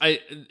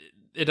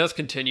does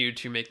continue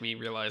to make me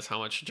realize how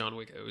much John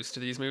Wick owes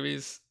to these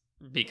movies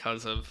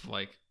because of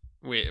like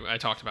I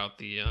talked about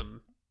the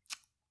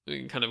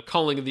kind of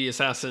calling of the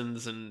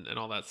assassins and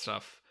all that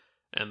stuff,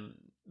 and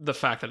the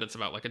fact that it's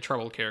about like a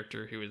troubled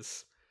character who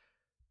is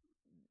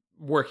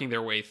working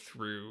their way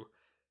through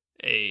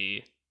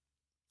a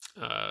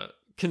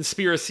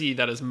conspiracy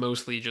that is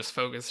mostly just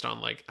focused on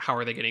like how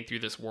are they getting through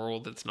this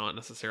world. It's not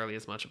necessarily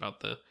as much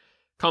about the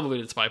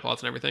convoluted spy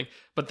plots and everything,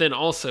 but then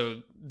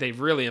also they've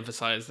really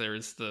emphasized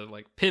there's the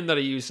like pin that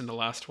I used in the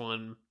last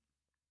one.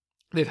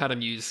 They've had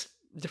him use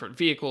different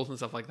vehicles and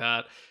stuff like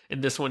that.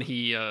 In this one,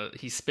 he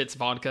spits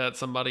vodka at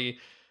somebody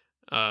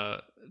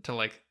to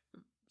like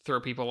throw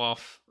people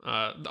off.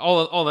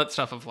 All that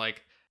stuff of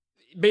like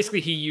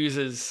basically he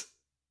uses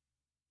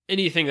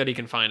anything that he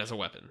can find as a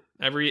weapon.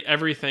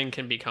 Everything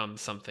can become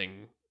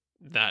something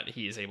that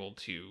he is able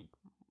to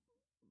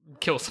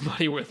kill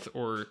somebody with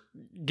or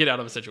get out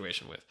of a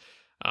situation with.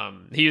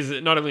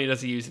 Not only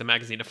does he use the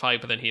magazine to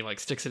fight, but then he like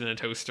sticks it in a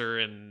toaster,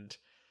 and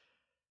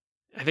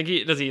I think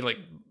he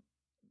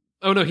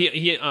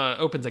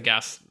opens a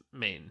gas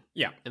main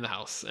in the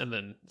house, and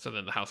then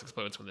the house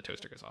explodes when the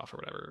toaster goes off or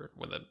whatever,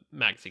 when the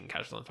magazine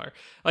catches on fire.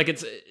 Like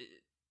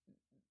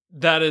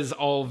that is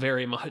all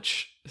very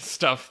much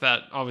stuff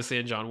that obviously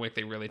in John Wick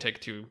they really take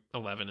to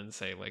 11 and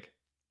say like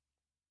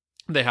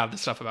they have the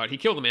stuff about he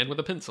killed a man with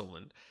a pencil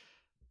and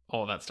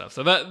all of that stuff.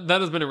 So that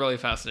has been a really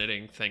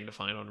fascinating thing to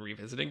find on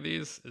revisiting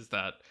these, is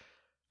that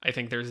I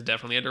think there's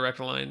definitely a direct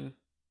line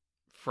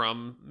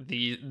from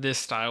this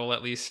style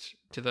at least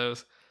to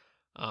those.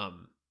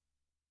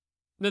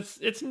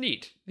 It's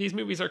neat. These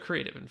movies are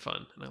creative and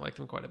fun, and I like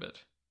them quite a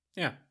bit.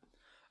 Yeah.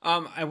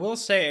 I will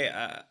say,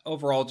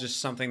 overall, just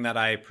something that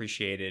I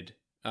appreciated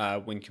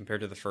when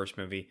compared to the first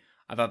movie.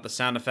 I thought the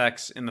sound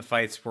effects in the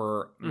fights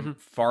were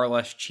far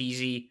less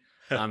cheesy.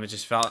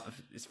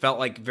 It felt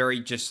like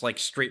very just like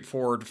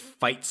straightforward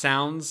fight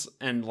sounds,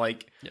 and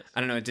like I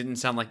don't know, it didn't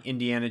sound like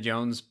Indiana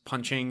Jones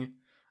punching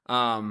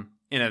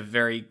in a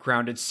very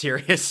grounded,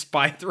 serious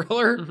spy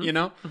thriller. You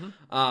know,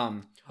 I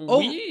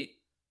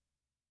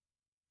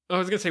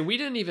was gonna say we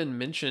didn't even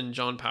mention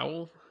John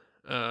Powell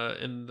for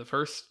the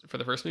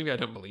first movie. I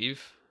don't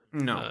believe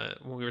when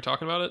we were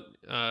talking about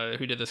it,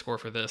 who did the score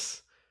for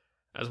this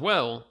as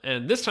well,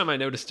 and this time I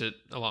noticed it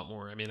a lot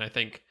more. I mean, I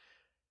think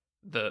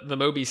the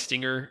Moby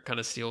Stinger kind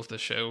of steals the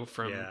show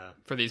for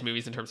these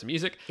movies in terms of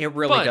music. It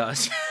really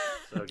does.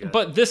 So good.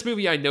 But this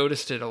movie, I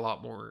noticed it a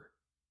lot more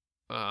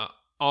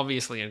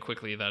obviously and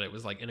quickly, that it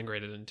was like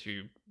integrated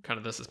into kind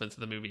of the suspense of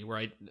the movie, where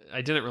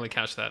I didn't really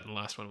catch that in the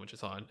last one, which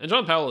is odd. And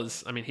John Powell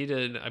he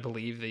did, I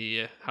believe,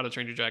 the How to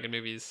Train Your Dragon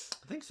movies.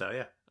 I think so,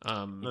 yeah.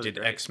 He did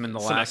X-Men: The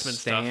Last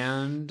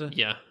Stand. Stuff.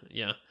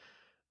 Yeah.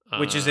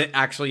 Which is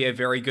actually a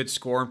very good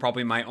score, and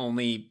probably my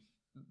only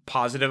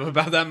positive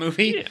about that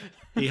movie. Yeah.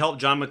 He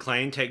helped John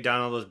McClane take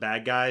down all those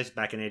bad guys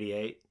back in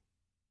 '88.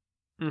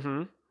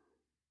 Mm-hmm.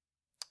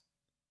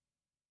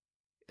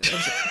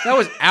 That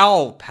was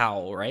Owl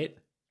Powell, right?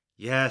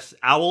 Yes,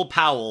 Owl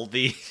Powell,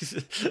 right.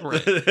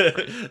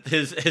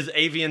 his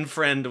avian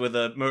friend with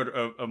a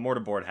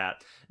mortarboard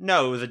hat.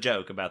 No, it was a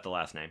joke about the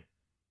last name.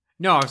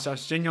 No, I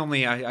was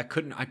genuinely I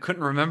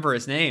couldn't remember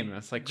his name.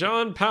 It's like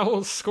John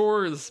Powell's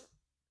score is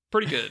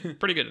pretty good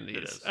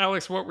indeed.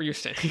 Alex, what were you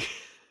saying?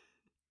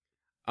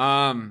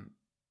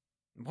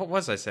 What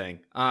was I saying?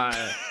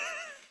 Yeah.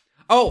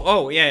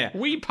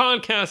 We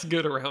podcast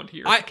good around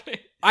here.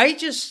 I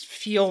just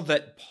feel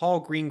that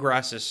Paul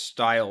Greengrass's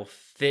style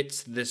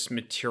fits this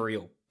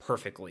material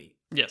perfectly.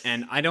 Yes.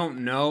 And I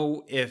don't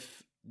know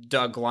if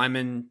Doug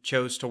Liman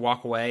chose to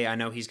walk away. I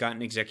know he's got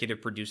an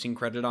executive producing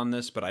credit on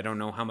this, but I don't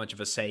know how much of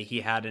a say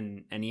he had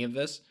in any of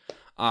this.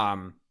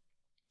 I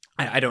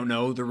don't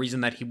know the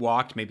reason that he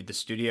walked. Maybe the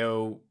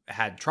studio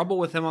had trouble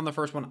with him on the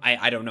first one.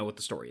 I don't know what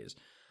the story is.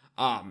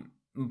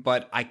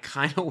 But I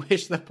kind of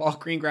wish that Paul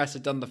Greengrass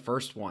had done the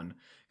first one,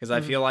 because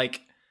I feel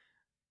like,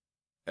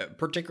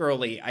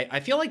 particularly, I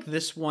feel like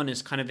this one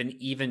is kind of an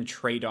even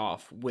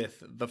trade-off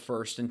with the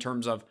first, in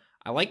terms of,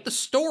 I like the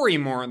story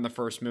more in the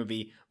first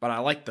movie, but I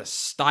like the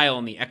style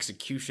and the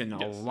execution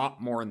a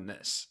lot more in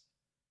this.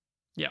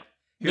 Yeah.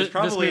 He was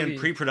probably in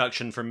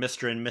pre-production for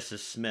Mr. and Mrs.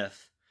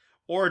 Smith,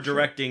 or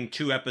directing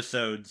 2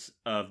 episodes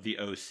of The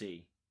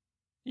OC.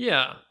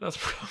 Yeah, that's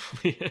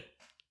probably it.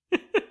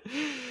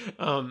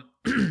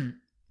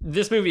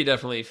 This movie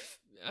definitely,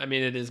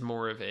 it is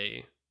more of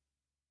a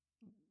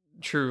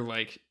true,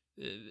 like,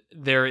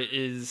 there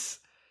is,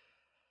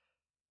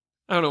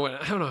 I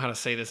don't know how to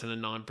say this in a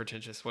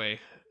non-pretentious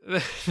way.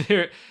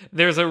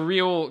 There's a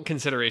real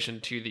consideration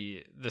to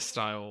the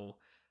style,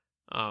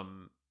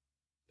 and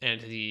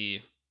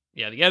the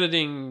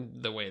editing,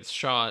 the way it's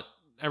shot,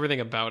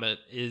 everything about it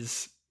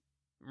is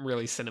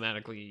really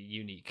cinematically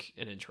unique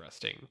and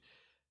interesting.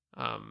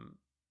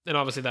 And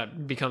obviously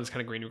that becomes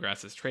kind of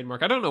Greengrass's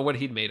trademark. I don't know what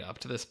he'd made up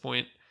to this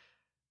point.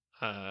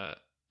 I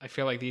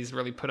feel like these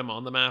really put him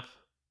on the map.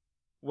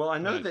 Well, I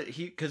know that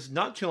because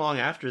not too long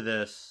after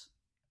this,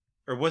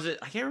 or was it?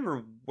 I can't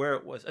remember where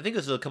it was. I think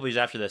this was a couple years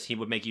after this. He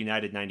would make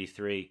United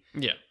 93.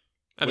 Yeah,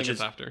 I think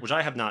it's after. Which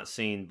I have not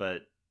seen,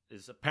 but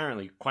is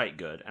apparently quite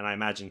good, and I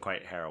imagine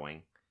quite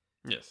harrowing.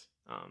 Yes.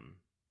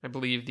 I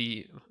believe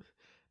the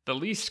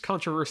least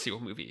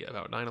controversial movie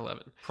about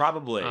 9/11.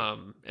 Probably.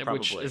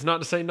 Which is not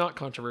to say not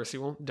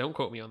controversial. Don't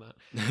quote me on that.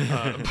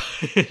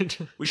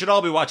 But we should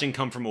all be watching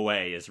Come From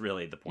Away is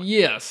really the point.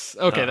 Yes.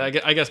 Okay.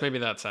 I guess maybe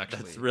that's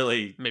actually... That's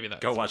really... Maybe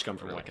that. Go watch Come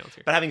From Away.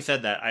 But having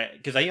said that,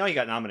 because I know he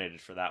got nominated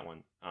for that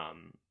one.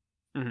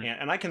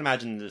 And I can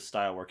imagine this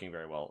style working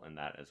very well in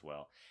that as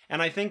well.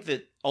 And I think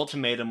that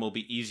Ultimatum will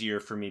be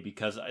easier for me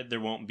because there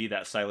won't be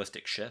that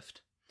stylistic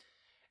shift.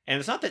 And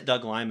it's not that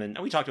Doug Liman,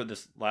 and we talked about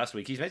this last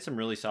week, he's made some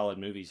really solid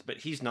movies, but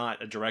he's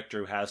not a director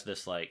who has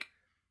this, like,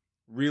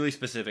 really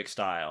specific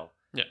style.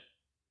 Yeah.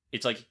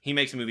 It's like, he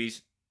makes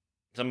movies,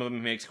 some of them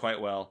he makes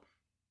quite well,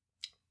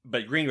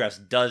 but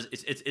Greengrass does,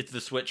 it's the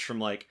switch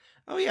from, like,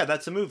 oh yeah,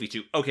 that's a movie,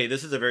 to, okay,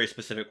 this is a very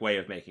specific way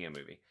of making a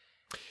movie.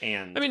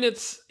 And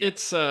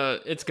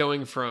it's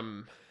going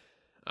from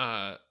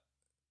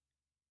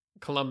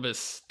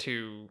Columbus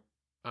to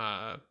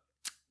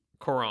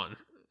Coron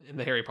in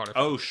the Harry Potter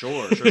film. Oh,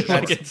 sure.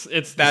 Like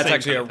that's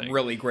actually a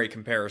really great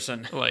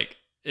comparison. Like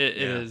it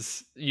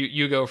is,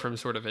 you go from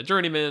sort of a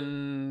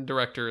journeyman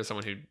director,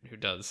 someone who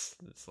does,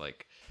 it's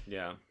like,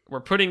 we're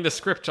putting the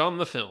script on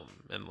the film,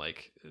 and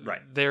like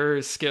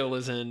their skill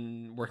is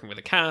in working with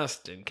a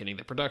cast and getting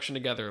the production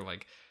together.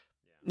 Like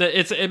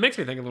it makes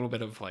me think a little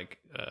bit of like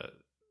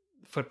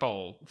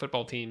football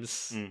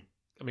teams,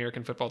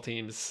 American football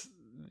teams.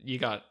 You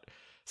got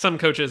some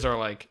coaches are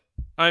like,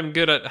 I'm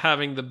good at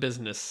having the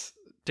business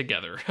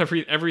together.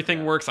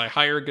 Everything works. I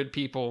hire good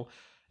people,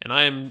 and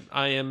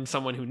I am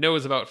someone who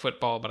knows about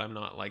football, but I'm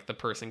not like the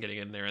person getting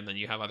in there. And then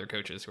you have other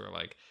coaches who are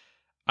like,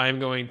 I'm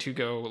going to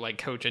go like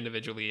coach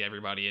individually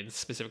everybody and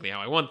specifically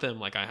how I want them.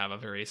 Like I have a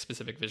very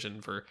specific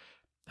vision for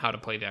how to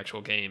play the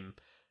actual game,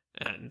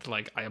 and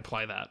like I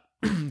apply that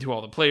to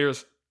all the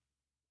players.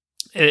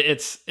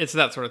 It's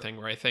that sort of thing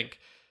where I think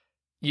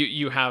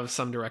you have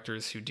some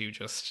directors who do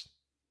just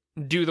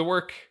do the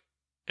work,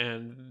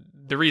 and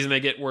the reason they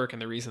get work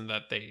and the reason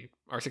that they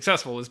are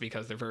successful is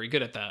because they're very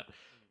good at that.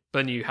 But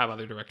then you have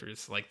other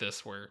directors like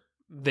this where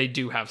they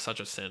do have such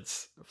a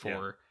sense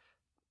for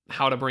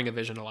how to bring a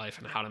vision to life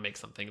and how to make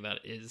something that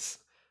is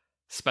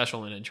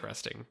special and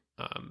interesting.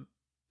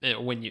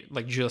 When you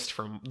like just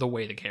from the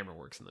way the camera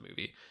works in the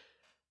movie,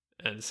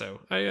 and so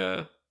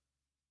I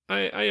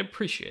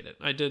appreciate it.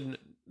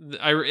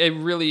 It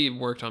really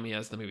worked on me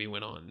as the movie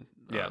went on.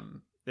 It's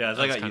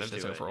like I got used to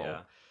it.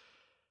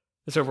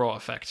 This overall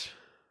effect.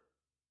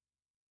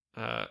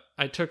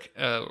 I took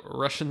a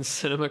Russian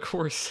cinema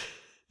course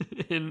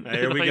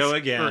go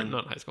again.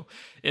 Not high school.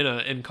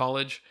 In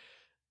college,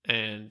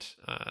 and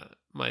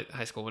my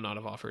high school would not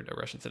have offered a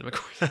Russian cinema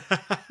course.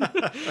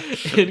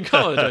 In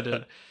college, I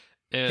did.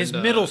 And, his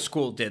middle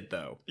school did,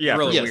 though. Yeah,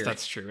 really yes, weird.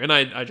 That's true. And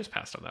I just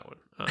passed on that one.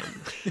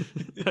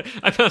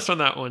 I passed on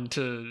that one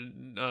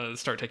to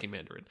start taking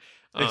Mandarin.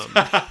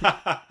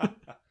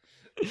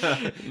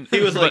 He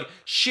was like,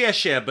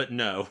 share, but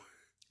no.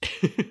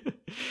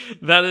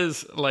 That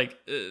is like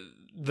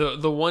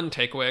the one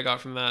takeaway I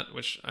got from that,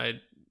 which I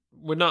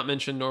would not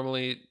mention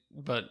normally,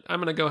 but I'm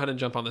going to go ahead and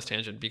jump on this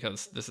tangent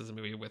because this is a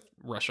movie with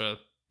Russia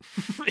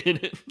in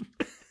it.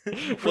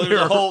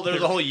 Well,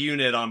 there's a whole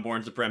unit on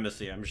Bourne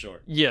Supremacy, I'm sure.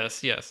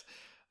 Yes.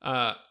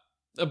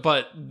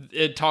 But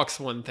it talks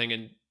one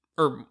thing,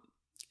 one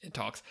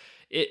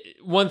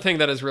thing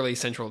that is really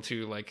central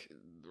to like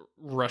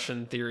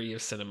Russian theory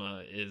of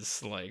cinema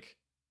is like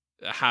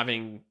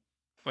having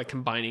like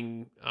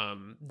combining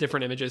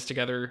different images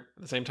together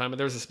at the same time. But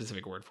there's a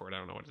specific word for it. I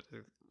don't know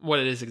what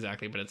it is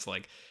exactly, but it's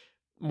like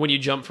when you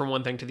jump from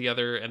one thing to the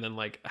other, and then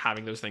like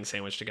having those things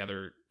sandwiched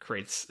together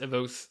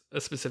evokes a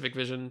specific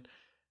vision.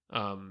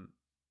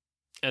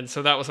 And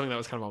so that was something that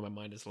was kind of on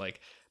my mind, is like,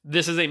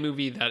 this is a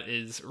movie that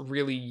is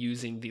really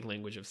using the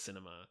language of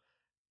cinema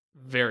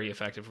very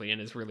effectively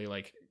and is really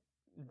like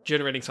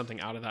generating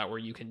something out of that where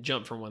you can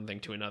jump from one thing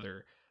to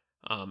another.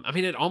 I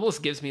mean, it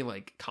almost gives me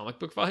like comic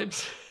book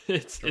vibes.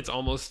 It's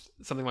almost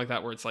something like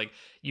that where it's like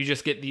you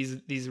just get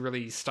these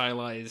really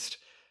stylized,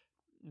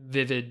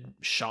 vivid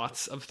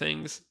shots of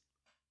things,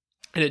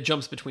 and it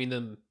jumps between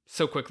them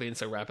so quickly and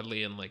so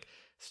rapidly, and like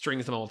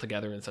strings them all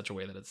together in such a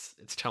way that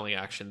it's telling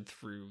action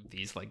through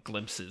these like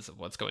glimpses of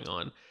what's going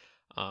on.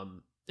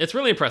 It's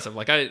really impressive.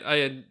 Like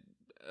I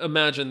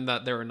imagine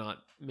that there are not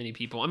many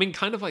people. I mean,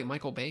 kind of like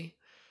Michael Bay.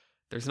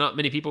 There's not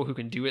many people who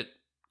can do it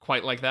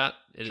quite like that.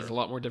 It is a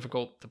lot more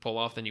difficult to pull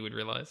off than you would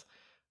realize.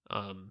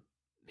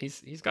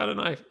 He's got an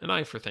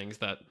eye for things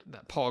that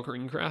Paul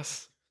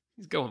Greengrass.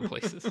 He's going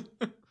places.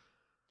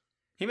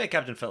 He made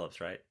Captain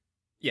Phillips, right?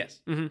 Yes.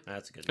 Mm-hmm.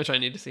 That's a good. Which I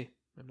need to see.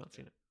 I've not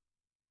seen it.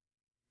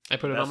 I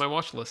put it on my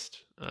watch list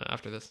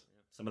after this.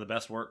 Some of the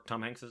best work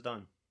Tom Hanks has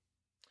done.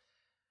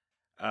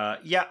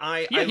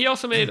 He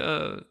also made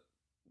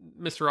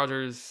Mr.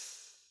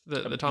 Rogers,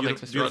 the Tom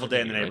Hanks Mr. Beautiful Rogers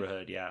Day in the movie, Neighborhood.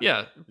 Right? Yeah,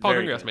 yeah. Paul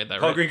Greengrass made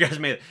that. Paul right? Greengrass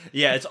made it.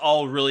 Yeah, it's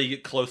all really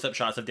close-up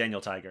shots of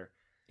Daniel Tiger.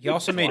 He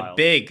also made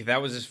Big.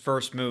 That was his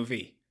first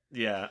movie.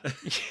 Yeah.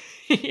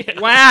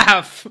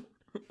 Laugh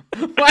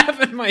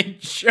at my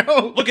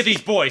joke. Look at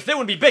these boys. They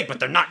wouldn't be big,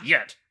 but they're not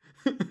yet.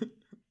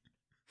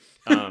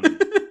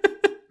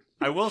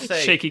 I will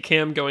say, shaky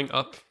cam going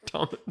up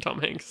Tom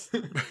Hanks,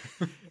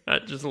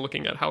 just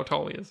looking at how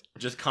tall he is.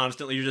 Just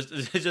constantly, you're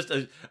just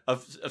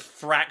a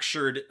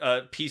fractured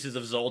pieces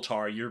of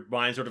Zoltar. Your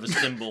mind sort of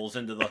assembles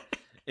into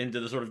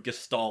the sort of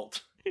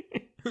gestalt.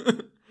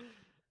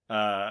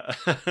 I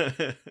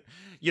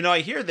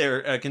hear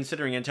they're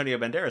considering Antonio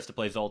Banderas to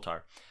play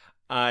Zoltar.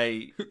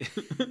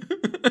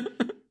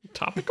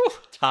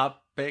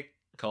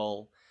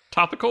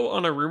 Topical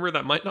on a rumor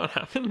that might not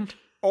happen,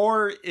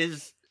 or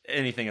is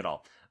anything at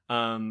all.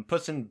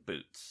 Puss in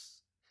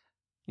Boots.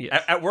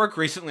 Yes. At work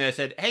recently, I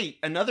said, "Hey,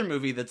 another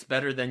movie that's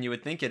better than you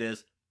would think it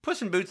is,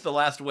 Puss in Boots: The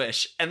Last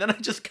Wish," and then I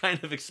just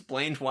kind of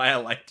explained why I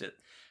liked it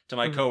to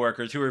my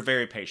coworkers, who were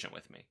very patient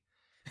with me.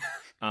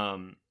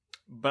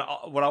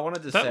 But what I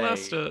wanted to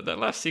say, that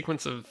last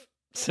sequence of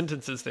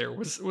sentences there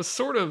was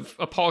sort of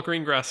a Paul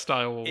Greengrass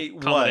style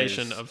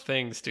combination of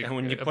things to and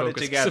when you put it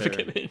together,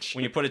 image.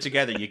 When you put it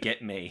together, you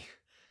get me.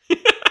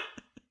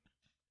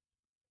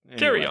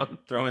 Carry on.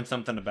 Throw in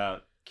something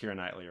about Keira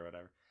Knightley or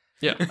whatever.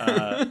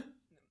 Yeah.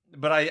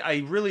 But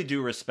I really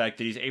do respect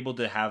that he's able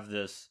to have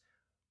this,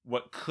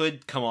 what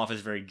could come off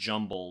as very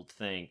jumbled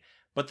thing,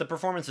 but the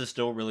performances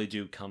still really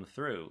do come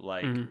through.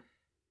 Like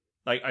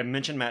I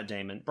mentioned Matt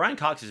Damon. Brian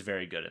Cox is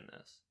very good in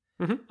this.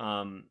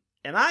 Mm-hmm.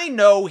 And I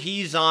know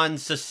he's on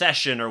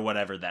Succession or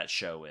whatever that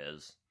show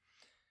is.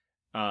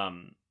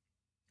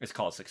 It's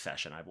called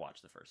Succession. I've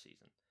watched the first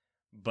season.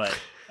 But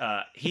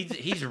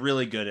he's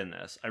really good in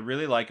this. I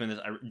really like him in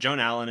this. Joan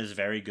Allen is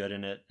very good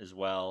in it as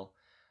well.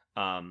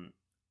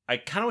 I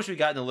kind of wish we'd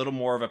gotten a little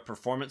more of a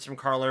performance from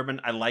Karl Urban.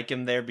 I like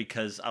him there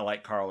because I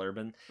like Karl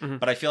Urban. Mm-hmm.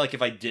 But I feel like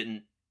if I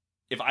didn't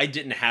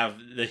have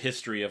the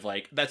history of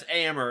like, that's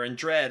Ammer and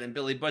Dredd and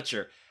Billy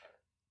Butcher,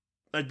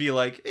 I'd be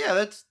like,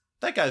 yeah,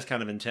 that guy's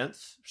kind of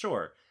intense.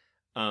 Sure.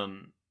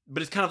 But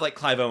it's kind of like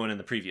Clive Owen in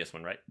the previous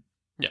one, right?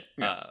 Yeah.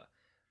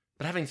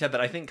 But having said that,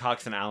 I think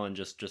Cox and Allen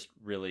just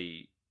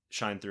really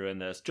shine through in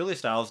this. Julia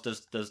Stiles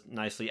does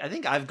nicely. I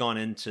think I've gone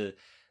into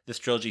this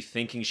trilogy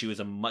thinking she was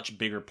a much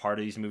bigger part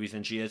of these movies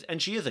than she is,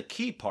 and she is a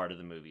key part of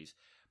the movies,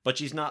 but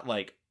she's not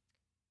like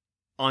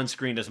on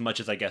screen as much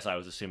as I guess I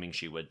was assuming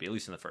she would be, at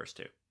least in the first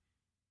two.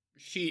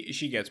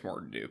 She gets more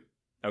to do.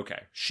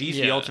 Okay. She's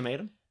the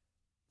ultimatum?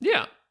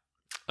 Yeah.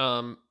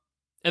 And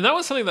that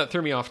was something that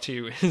threw me off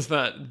too, is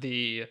that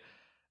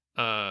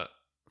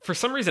for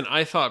some reason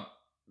I thought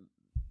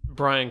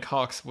Brian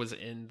Cox was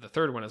in the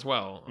third one as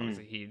well.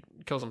 Obviously, he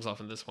kills himself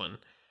in this one.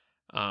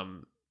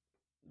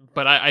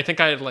 But I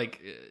think I had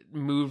like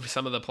moved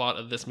some of the plot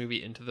of this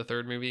movie into the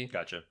third movie.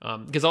 Gotcha.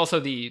 Because also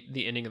the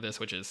ending of this,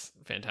 which is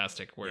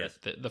fantastic, where yes.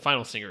 the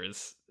final stinger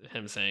is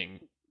him saying,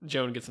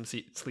 "Joan, get some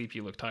sleep.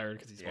 You look tired,"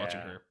 because he's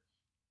watching her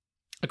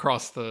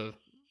across the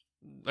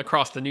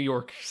New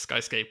York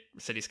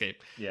cityscape.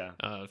 Yeah.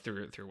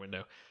 Through a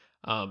window.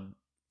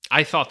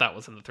 I thought that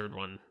was in the third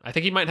one. I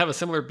think he might have a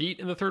similar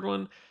beat in the third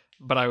one,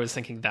 but I was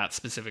thinking that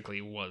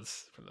specifically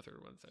was from the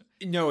third one. So.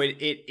 No, it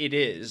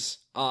is.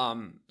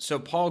 So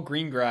Paul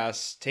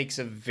Greengrass takes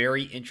a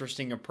very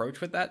interesting approach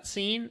with that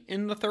scene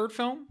in the third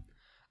film.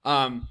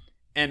 And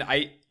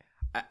I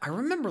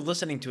remember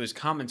listening to his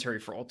commentary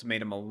for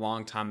Ultimatum a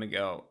long time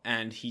ago,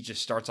 and he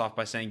just starts off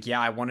by saying, yeah,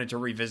 I wanted to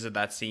revisit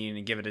that scene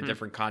and give it a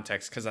different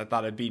context because I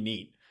thought it'd be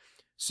neat.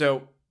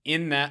 So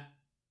in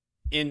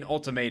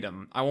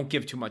Ultimatum, I won't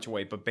give too much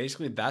away, but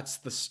basically that's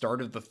the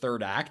start of the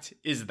third act,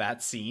 is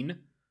that scene.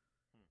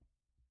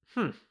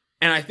 And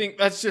I think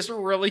that's just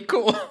really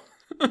cool.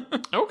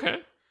 Okay.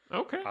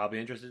 I'll be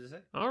interested to say.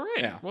 All right.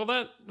 Yeah. Well,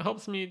 that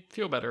helps me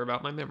feel better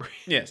about my memory.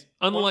 Yes.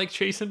 Unlike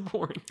Chase and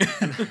Bourne.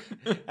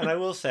 And I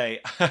will say,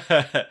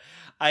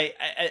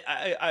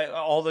 I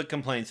all the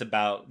complaints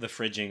about the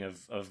fridging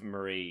of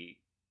Marie,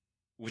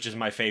 which is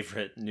my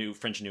favorite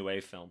French New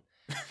Wave film.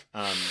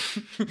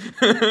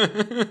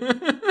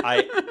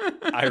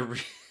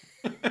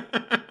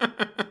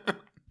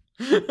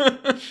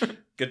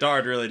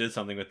 Godard really did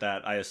something with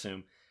that, I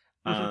assume.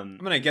 I'm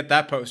gonna get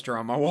that poster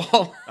on my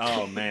wall.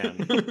 Oh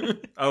man!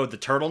 Oh, the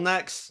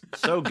turtlenecks,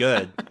 so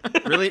good.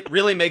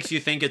 Really makes you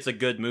think it's a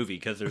good movie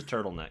because there's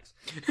turtlenecks.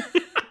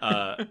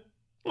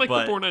 Like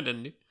the Bourne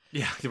Identity.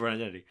 Yeah, the Bourne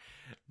Identity.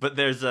 But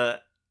there's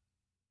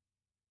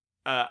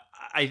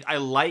I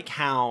like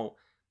how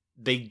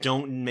they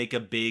don't make a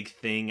big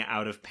thing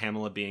out of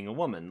Pamela being a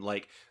woman.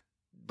 Like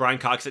Brian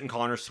Cox isn't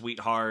calling her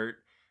sweetheart.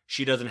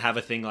 She doesn't have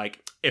a thing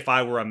like, if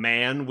I were a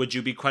man, would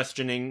you be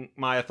questioning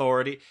my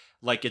authority?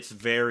 Like it's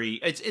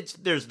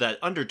there's that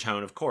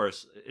undertone, of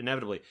course,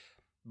 inevitably,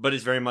 but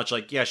it's very much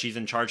like, yeah, she's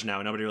in charge now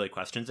and nobody really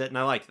questions it. And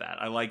I like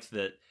that. I liked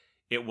that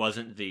it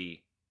wasn't the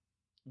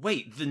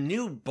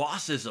new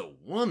boss is a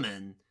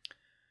woman.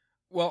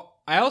 Well,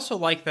 I also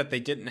like that they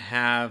didn't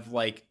have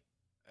like,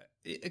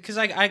 because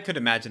I could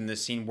imagine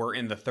this scene where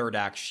in the third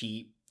act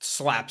she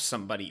slaps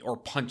somebody or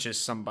punches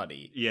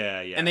somebody.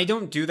 Yeah. And they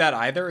don't do that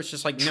either. It's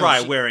just like,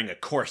 try wearing a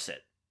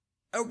corset.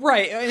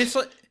 Right. And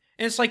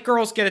it's like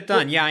girls get it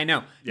done. Yeah, I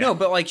know. Yeah. No,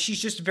 but like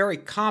she's just very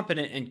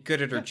competent and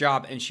good at her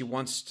job, and she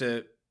wants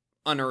to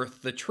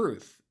unearth the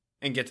truth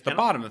and get to the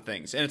bottom of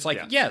things. And it's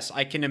like, yes,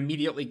 I can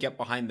immediately get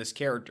behind this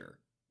character.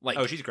 Like,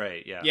 oh, she's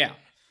great. Yeah. Yeah.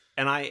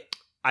 And I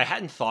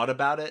hadn't thought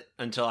about it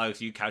until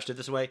you couched it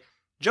this way.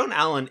 Joan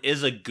Allen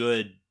is a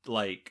good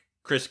like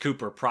Chris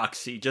Cooper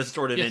proxy, just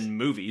sort of in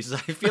movies. I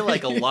feel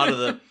like a lot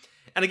of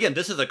and again,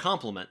 this is a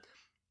compliment.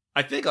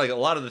 I think like a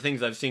lot of the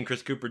things I've seen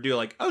Chris Cooper do,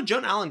 like, oh,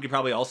 Joan Allen could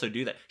probably also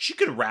do that. She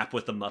could rap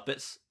with the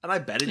Muppets, and I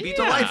bet it'd be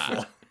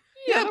delightful.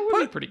 Yeah, that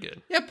would be pretty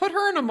good. Yeah, put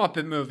her in a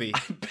Muppet movie.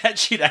 I bet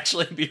she'd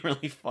actually be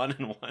really fun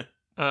in one.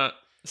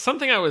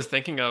 Something I was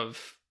thinking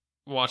of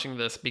watching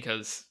this,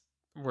 because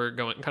we're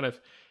going kind of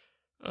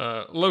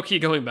low-key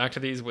going back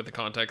to these with the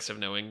context of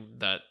knowing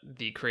that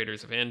the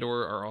creators of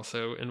Andor are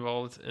also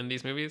involved in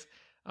these movies.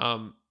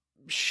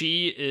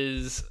 She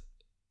is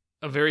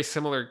a very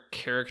similar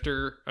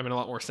character. I mean, a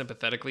lot more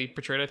sympathetically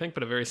portrayed, I think,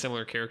 but a very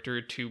similar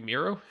character to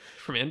Miro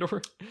from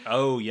Andor.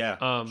 Oh,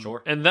 yeah.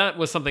 Sure. And that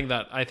was something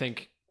that I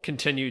think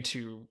continued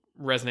to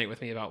resonate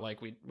with me about,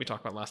 like, we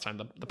talked about last time,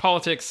 the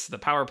politics, the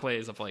power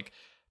plays of, like,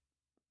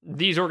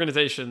 these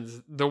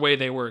organizations, the way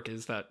they work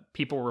is that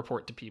people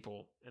report to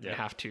people, and they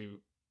have to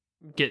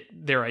get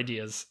their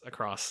ideas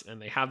across,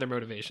 and they have their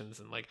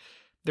motivations, and, like,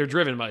 they're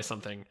driven by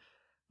something,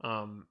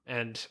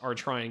 and are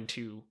trying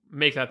to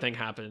make that thing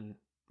happen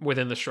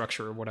within the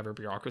structure of whatever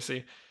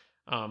bureaucracy.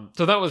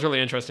 So that was really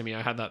interesting to me.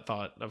 I had that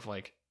thought of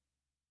like,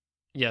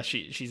 yeah,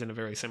 she's in a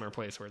very similar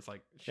place where it's like,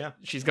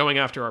 she's going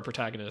after our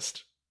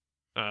protagonist.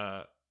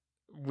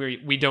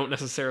 We don't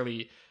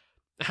necessarily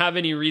have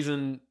any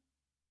reason.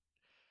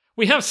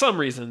 We have some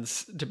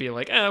reasons to be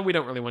like, we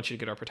don't really want you to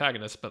get our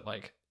protagonist, but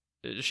like,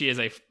 she is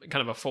a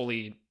kind of a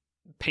fully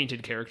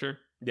painted character.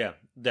 Yeah,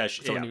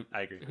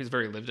 I agree. Who's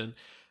very lived in.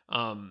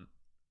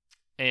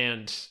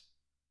 And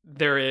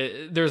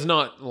there's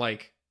not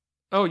like,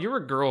 oh, you're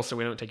a girl, so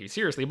we don't take you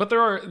seriously. But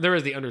there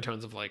is the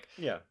undertones of like,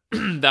 yeah,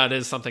 that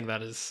is something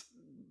that is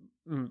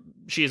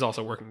she is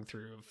also working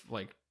through, of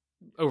like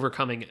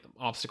overcoming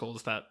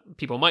obstacles that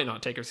people might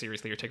not take her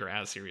seriously or take her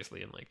as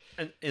seriously, and like,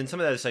 and some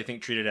of that is, I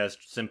think, treated as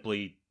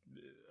simply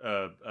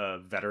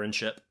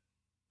veteranship.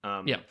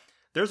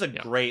 There's a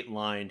great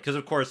line, because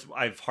of course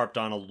I've harped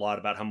on a lot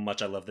about how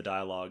much I love the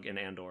dialogue in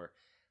Andor,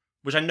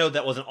 which I know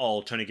that wasn't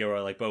all Tony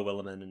Gilroy, like Beau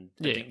Willimon and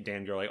I think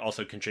Dan Gilroy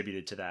also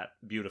contributed to that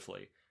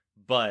beautifully.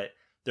 But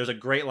there's a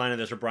great line of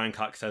this where Brian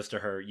Cox says to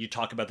her, "You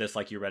talk about this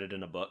like you read it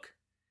in a book."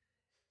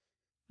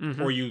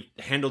 Mm-hmm. Or you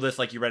handle this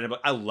like you read it in a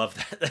book. I love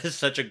that. That is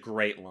such a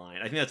great line.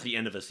 I think that's the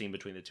end of a scene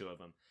between the two of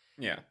them.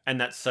 Yeah. And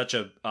that's such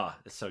a,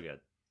 it's so good.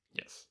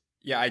 Yes.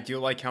 Yeah, I do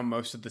like how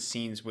most of the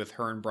scenes with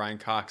her and Brian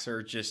Cox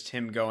are just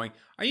him going,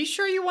 "Are you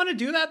sure you want to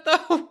do that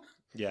though?"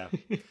 Yeah.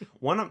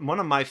 One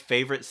of my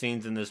favorite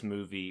scenes in this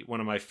movie, one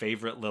of my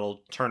favorite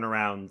little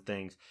turnaround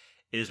things,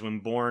 is when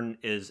Bourne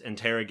is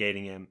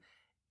interrogating him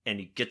and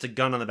he gets a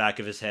gun on the back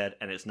of his head,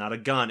 and it's not a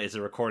gun, it's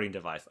a recording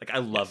device. Like, I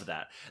love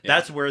that. Yeah.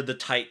 That's where the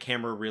tight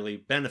camera really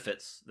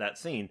benefits that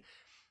scene,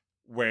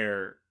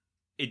 where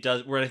it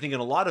does, where I think in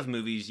a lot of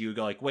movies you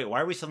go like, wait, why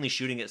are we suddenly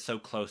shooting it so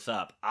close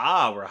up?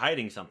 We're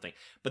hiding something.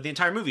 But the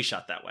entire movie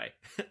shot that way.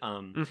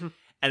 And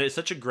it's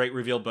such a great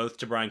reveal both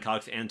to Brian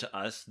Cox and to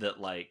us that,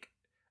 like,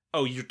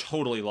 oh, you're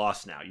totally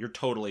lost now. You're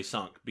totally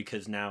sunk,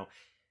 because now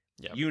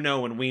you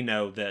know and we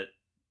know that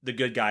the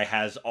good guy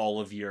has all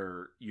of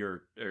your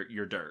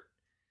dirt.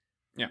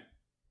 Yeah.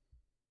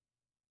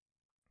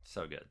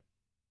 So good.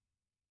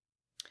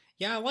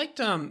 Yeah, I liked,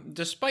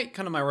 despite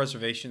kind of my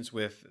reservations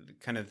with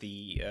kind of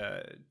the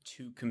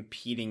two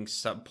competing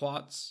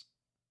subplots,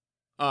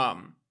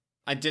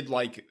 I did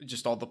like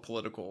just all the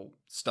political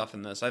stuff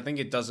in this. I think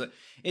it does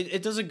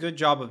a good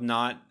job of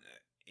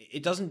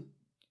it doesn't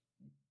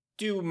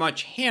do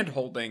much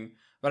hand-holding,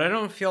 but I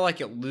don't feel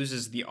like it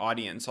loses the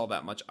audience all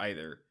that much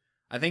either.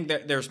 I think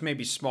that there's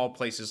maybe small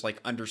places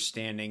like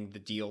understanding the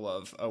deal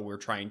of, oh, we're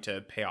trying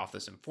to pay off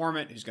this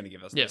informant who's going to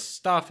give us this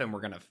stuff, and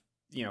we're going to,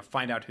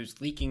 find out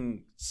who's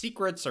leaking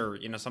secrets, or,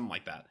 something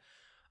like that.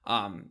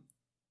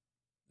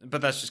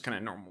 But that's just kind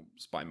of normal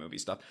spy movie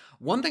stuff.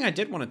 One thing I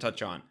did want to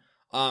touch on,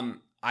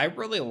 I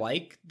really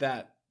like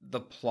that the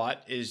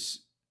plot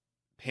is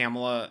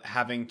Pamela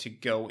having to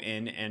go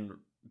in and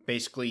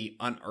basically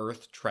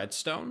unearth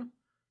Treadstone.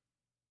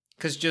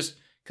 Because just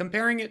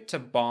comparing it to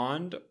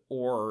Bond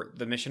or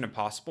the Mission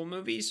Impossible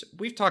movies,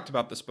 we've talked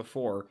about this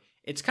before.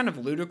 It's kind of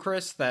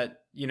ludicrous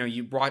that,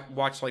 you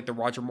watch like the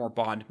Roger Moore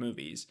Bond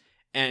movies,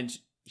 and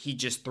he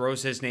just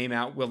throws his name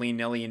out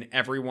willy-nilly, and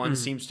everyone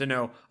seems to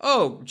know,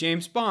 oh,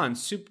 James Bond,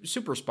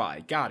 super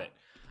spy, got it.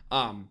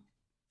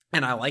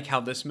 And I like how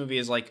this movie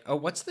is like, oh,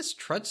 what's this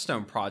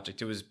Treadstone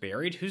project? It was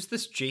buried? Who's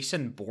this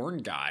Jason Bourne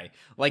guy?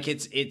 Like,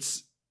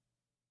 it's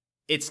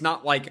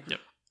not like... Yep.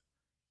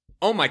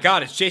 Oh my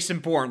God, it's Jason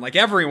Bourne. Like,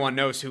 everyone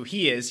knows who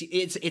he is.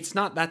 It's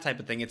not that type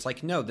of thing. It's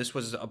like, no, this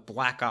was a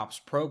Black Ops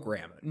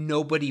program.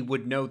 Nobody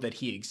would know that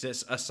he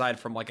exists aside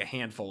from like a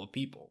handful of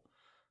people.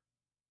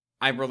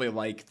 I really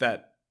like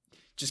that,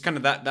 just kind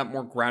of that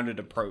more grounded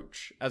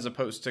approach, as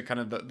opposed to kind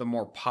of the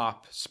more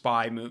pop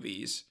spy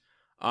movies,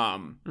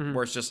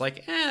 where it's just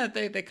like,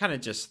 they kind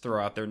of just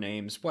throw out their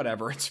names.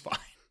 Whatever, it's fine.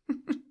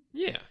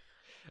 Yeah.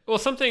 Well,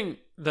 something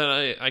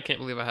that I can't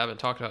believe I haven't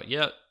talked about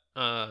yet,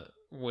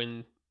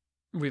 when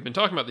we've been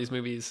talking about these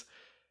movies,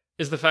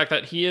 is the fact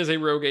that he is a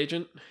rogue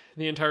agent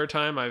the entire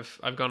time. I've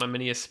gone on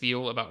many a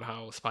spiel about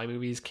how spy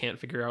movies can't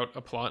figure out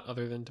a plot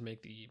other than to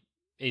make the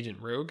agent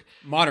rogue.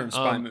 Modern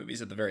spy movies,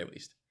 at the very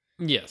least.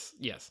 Yes.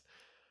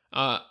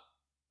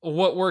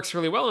 What works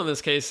really well in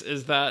this case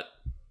is that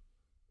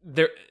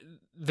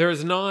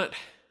there's not...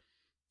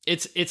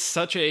 It's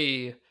such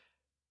a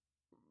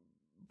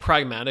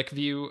pragmatic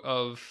view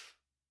of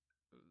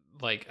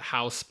like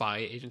how spy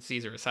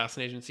agencies or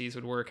assassin agencies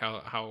would work,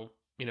 how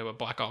a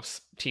Black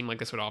Ops team like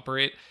this would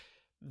operate,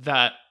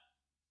 that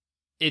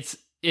it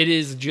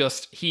is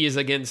just, he is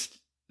against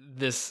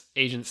this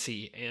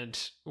agency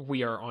and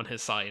we are on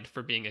his side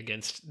for being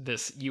against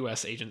this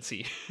US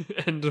agency.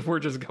 And we're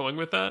just going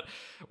with that.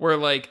 Where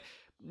like,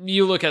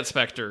 you look at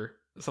Spectre,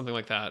 something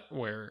like that,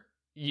 where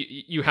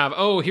you have,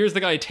 oh, here's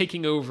the guy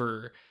taking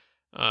over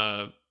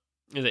the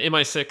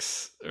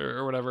MI6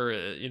 or whatever,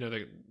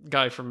 the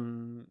guy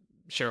from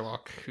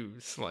Sherlock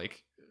who's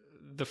like,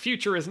 the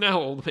future is now,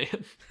 old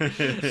man,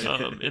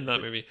 in that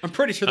movie. I'm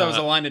pretty sure that was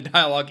a line of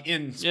dialogue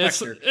in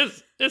Spectre.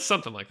 It's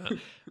something like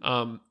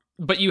that.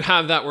 But you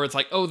have that where it's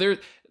like, oh,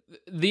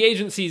 the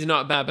agency's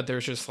not bad, but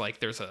there's just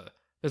like, there's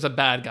a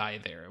bad guy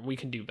there. We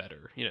can do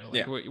better.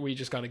 We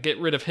just got to get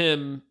rid of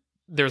him.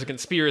 There's a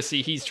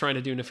conspiracy. He's trying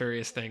to do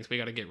nefarious things. We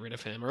got to get rid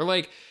of him. Or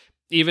like,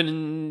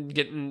 even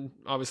getting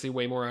obviously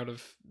way more out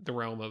of the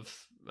realm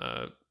of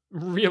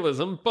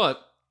realism,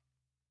 but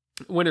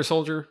Winter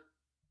Soldier,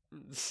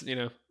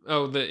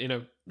 S.H.I.E.L.D.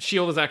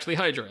 is actually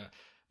Hydra.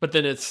 But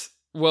then it's,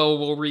 well,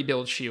 we'll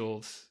rebuild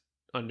S.H.I.E.L.D.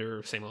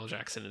 under Samuel L.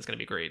 Jackson is going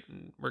to be great,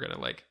 and we're going to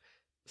like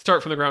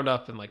start from the ground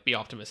up and like be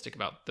optimistic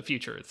about the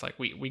future. It's like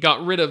we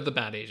got rid of the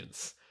bad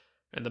agents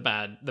and the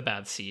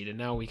bad seed, and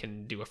now we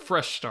can do a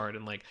fresh start.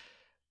 And like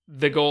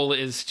the goal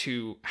is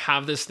to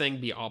have this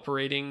thing be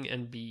operating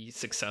and be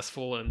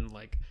successful and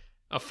like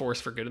a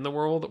force for good in the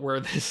world, where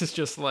this is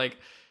just like,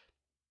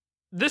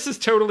 this is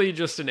totally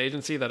just an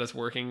agency that is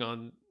working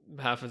on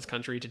behalf of its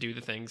country to do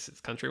the things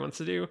its country wants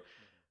to do.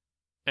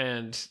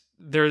 And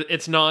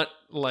it's not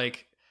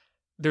like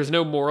there's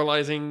no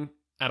moralizing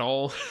at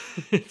all.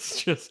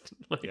 It's just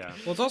like,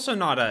 well, it's also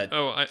not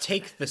a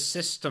take the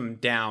system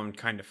down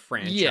kind of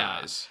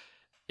franchise.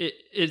 Yeah,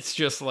 it's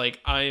just like,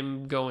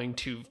 I'm going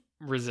to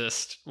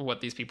resist what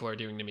these people are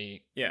doing to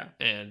me. Yeah,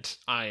 and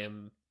I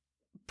am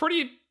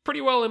pretty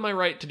well in my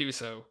right to do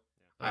so.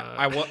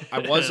 I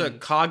was a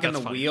cog in the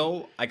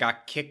wheel. I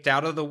got kicked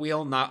out of the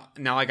wheel. Now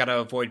I got to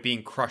avoid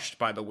being crushed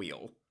by the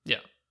wheel.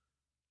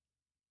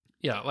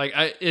 Yeah. Like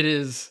it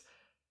is,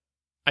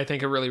 I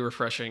think, a really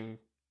refreshing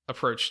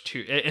approach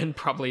to, and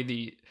probably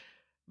the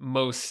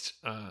most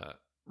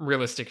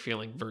realistic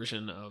feeling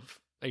version of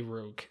a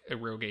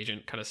rogue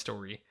agent kind of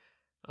story.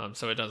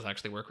 So it does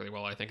actually work really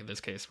well, I think, in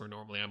this case, where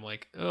normally I'm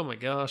like, oh my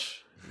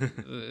gosh,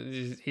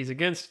 he's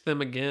against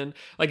them again.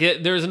 Like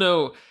there's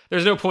no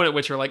point at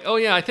which you're like, oh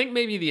yeah, I think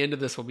maybe the end of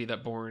this will be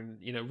that Bourne,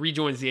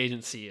 rejoins the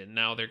agency and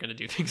now they're going to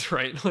do things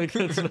right. Like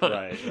that's not,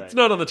 right. It's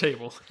not on the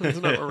table. That's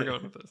not where we're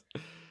going with this.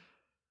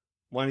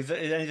 Well, he's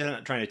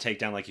not trying to take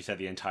down, like you said,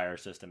 the entire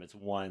system. It's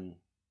one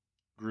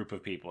group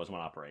of people, it's one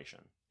operation.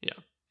 Yeah.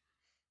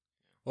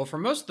 Well, for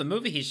most of the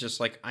movie, he's just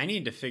like, I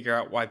need to figure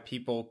out why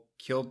people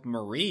killed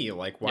Marie.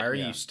 Like, why are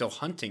you still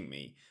hunting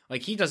me?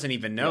 Like, he doesn't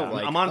even know.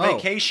 Like, I'm on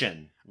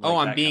vacation.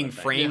 Like, I'm being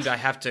framed. I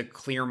have to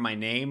clear my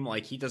name.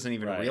 Like, he doesn't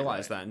even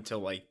realize that until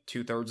like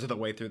 2/3 of the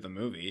way through the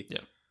movie.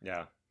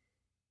 Yeah.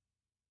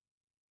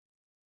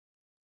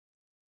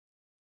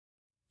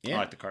 I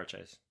like the car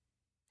chase.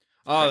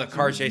 Oh, the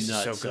car chase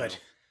is so good.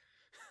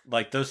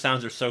 Like, those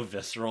sounds are so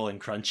visceral and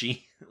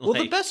crunchy. Well,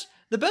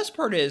 the best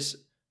part is,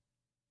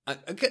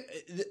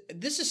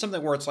 this is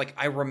something where it's like,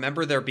 I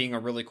remember there being a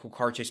really cool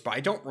car chase, but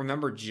I don't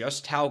remember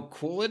just how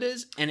cool it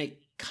is, and it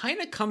kind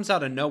of comes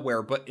out of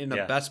nowhere, but in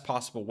the best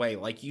possible way.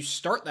 Like, you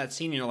start that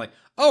scene and you're like,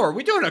 oh, are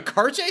we doing a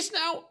car chase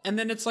now? And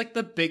then it's like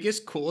the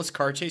biggest, coolest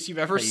car chase you've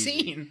ever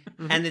seen.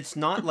 And it's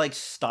not like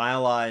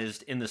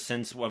stylized in the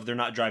sense of they're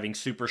not driving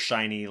super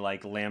shiny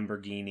like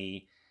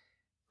Lamborghini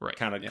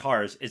kind of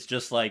cars. It's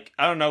just like,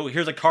 I don't know,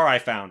 here's a car I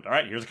found. All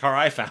right, here's a car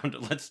I found.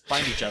 Let's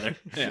find each other.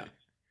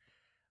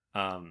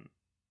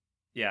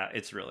 Yeah,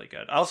 it's really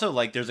good. Also,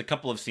 like, there's a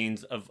couple of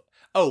scenes of,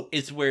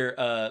 it's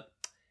where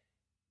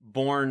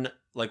Bourne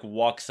like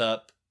walks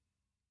up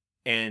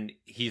and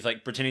he's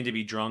like pretending to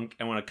be drunk,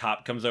 and when a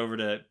cop comes over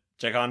to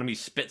check on him, he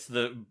spits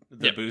the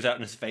booze out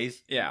in his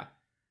face. Yeah,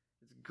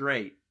 it's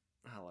great.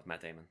 I love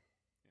Matt Damon.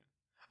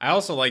 I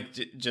also like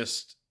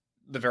just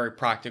the very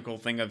practical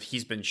thing of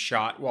he's been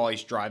shot while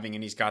he's driving,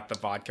 and he's got the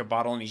vodka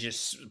bottle and he's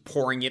just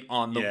pouring it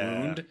on the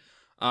wound.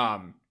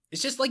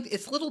 It's just like,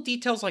 it's little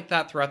details like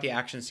that throughout the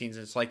action scenes.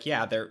 It's like,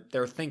 yeah,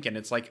 they're thinking.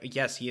 It's like,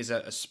 yes, he is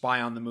a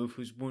spy on the move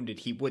who's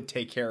wounded. He would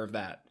take care of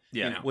that.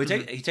 Yeah. Well,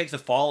 he takes a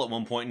fall at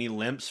one point and he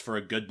limps for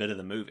a good bit of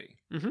the movie.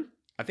 Mm-hmm.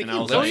 I think he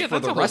limps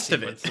for the rest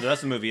of it. For the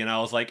rest of the movie. And I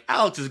was like,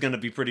 Alex is going to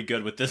be pretty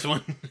good with this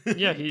one.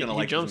 Yeah, he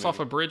jumps off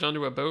a bridge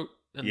onto a boat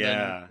and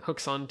then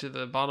hooks onto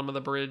the bottom of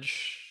the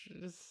bridge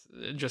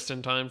just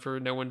in time for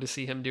no one to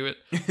see him do it,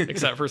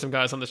 except for some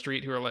guys on the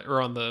street who are like, or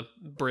on the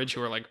bridge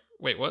who are like,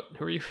 wait, what?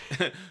 Who are you?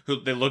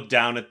 Who they look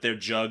down at their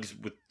jugs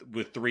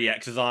with 3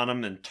 X's on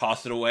them and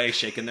toss it away,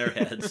 shaking their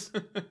heads.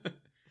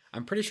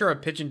 I'm pretty sure a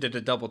pigeon did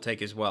a double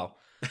take as well.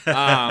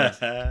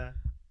 I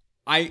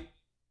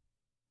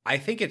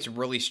think it's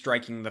really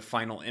striking, the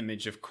final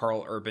image of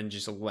Karl Urban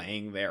just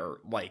laying there,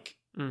 like,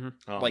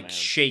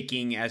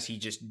 shaking as he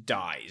just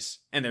dies,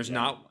 and there's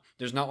not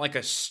like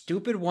a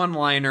stupid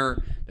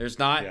one-liner. There's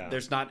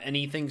not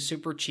anything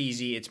super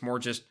cheesy. It's more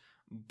just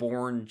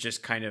Bourne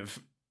just kind of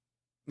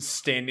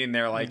standing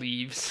there like,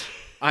 leaves.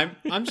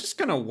 I'm just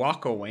gonna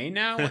walk away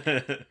now.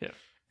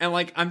 And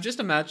like, I'm just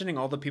imagining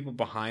all the people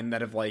behind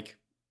that have like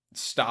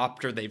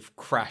stopped or they've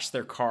crashed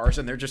their cars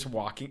and they're just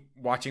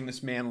watching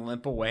this man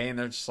limp away, and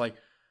they're just like,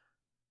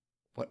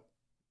 what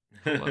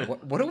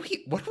do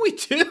we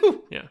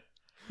do? Yeah.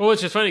 Well,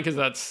 it's just funny because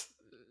that's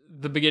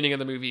the beginning of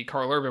the movie.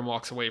 Karl Urban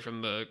walks away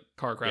from the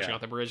car crashing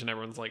off the bridge, and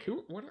everyone's like,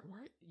 what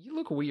you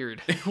look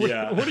weird.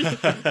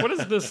 What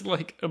is this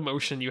like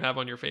emotion you have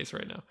on your face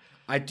right now?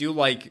 I do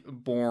like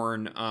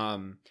Bourne.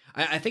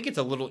 I think it's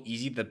a little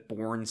easy that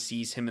Bourne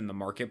sees him in the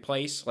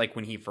marketplace, like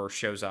when he first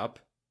shows up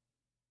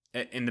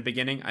in the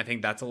beginning. I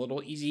think that's a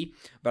little easy,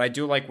 but I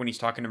do like when he's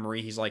talking to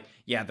Marie, he's like,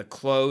 yeah, the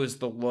clothes,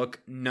 the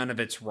look, none of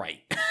it's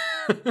right.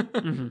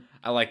 Mm-hmm.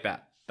 I like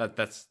that.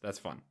 That's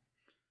fun.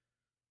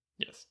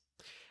 Yes.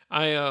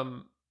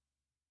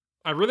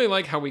 I really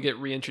like how we get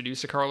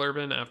reintroduced to Karl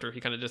Urban after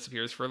he kind of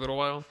disappears for a little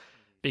while,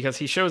 because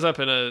he shows up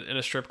in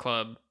a strip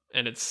club,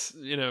 and it's,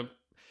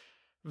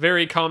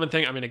 very common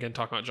thing. I mean, again,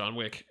 talking about John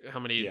Wick,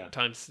 how many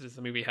times does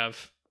the movie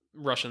have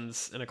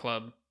Russians in a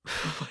club,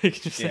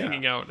 like just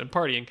hanging out and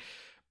partying.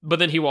 But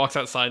then he walks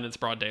outside and it's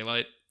broad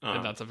daylight,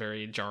 and that's a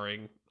very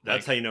jarring.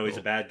 That's how you know he's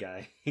a bad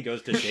guy. He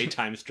goes to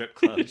daytime strip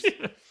clubs.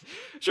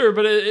 Sure,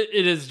 but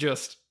it is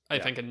just, I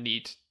think, a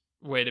neat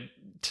way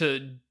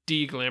to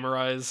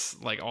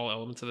de-glamorize like all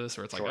elements of this,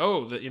 where it's like,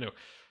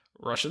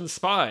 Russian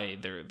spy,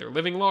 they're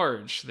living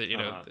large, that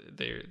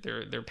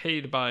they're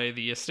paid by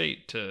the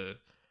estate to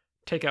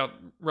take out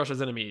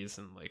Russia's enemies,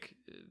 and like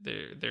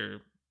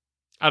they're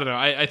I don't know.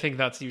 I think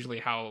that's usually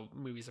how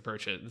movies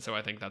approach it, and so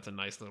I think that's a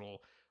nice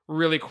little,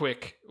 really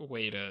quick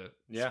way to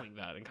swing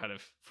that and kind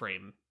of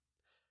frame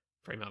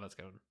how that's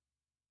going.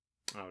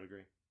 I would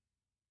agree.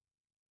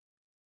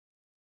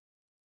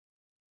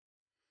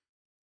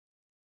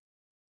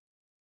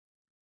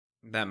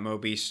 That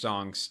Moby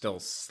song still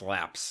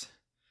slaps.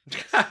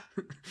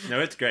 No,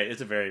 it's great. It's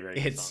a very, very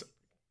good song.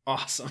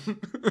 Awesome.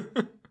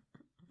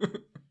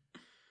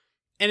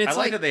 And it's I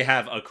like that they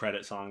have a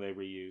credit song they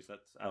reuse.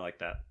 I like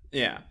that.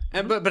 Yeah.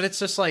 And but it's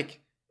just like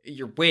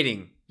you're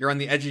waiting. You're on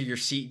the edge of your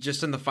seat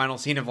just in the final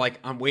scene of like,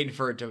 I'm waiting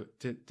for it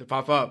to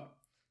pop up.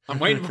 I'm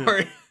waiting for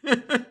it.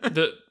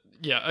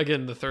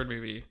 Again, the third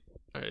movie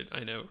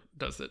I know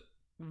does it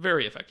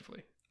very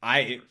effectively.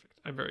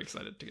 I'm very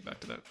excited to get back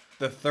to that.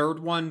 The third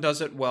one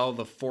does it well.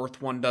 The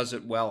fourth one does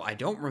it well. I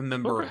don't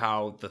remember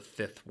how the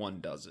fifth one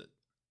does it.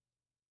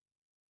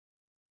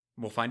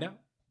 We'll find out.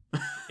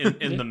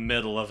 In the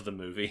middle of the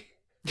movie.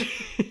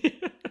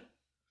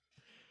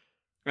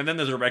 And then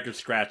there's a record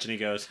scratch and he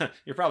goes,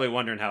 "You're probably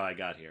wondering how I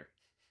got here."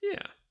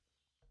 Yeah.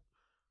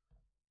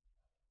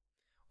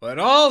 Well, it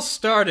all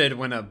started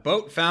when a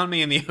boat found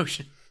me in the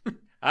ocean.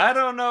 I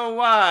don't know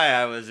why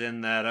I was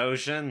in that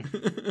ocean.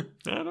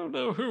 I don't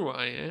know who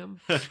I am.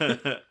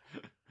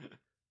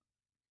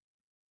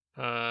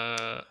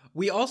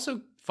 We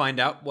also find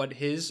out what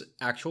his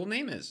actual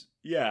name is.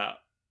 Yeah.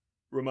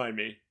 Remind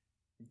me.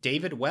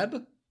 David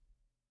Webb?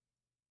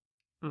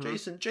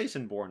 Mm-hmm.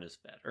 Jason Bourne is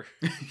better.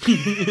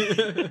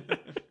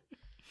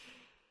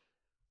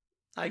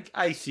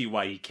 I see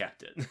why he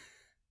kept it.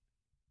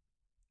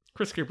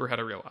 Chris Cooper had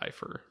a real eye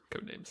for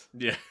code names.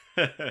 Yeah.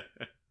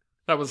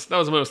 That was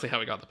mostly how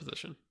he got the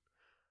position.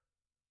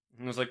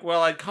 I was like,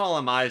 well, I'd call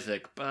him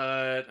Isaac,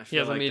 but I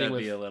feel like that'd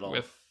be a little...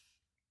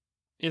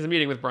 He has a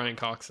meeting with Brian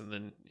Cox, and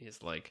then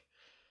he's like...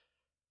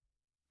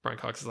 Brian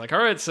Cox is like,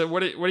 all right, so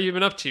what have you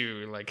been up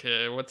to? Like,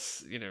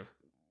 what's,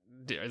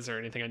 is there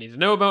anything I need to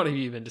know about? Have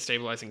you been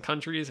destabilizing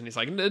countries? And he's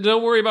like,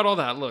 don't worry about all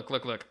that. Look.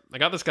 I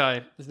got this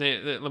guy. His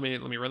name, let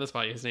me run this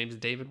by you. His name's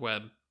David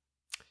Webb.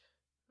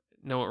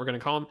 Know what we're going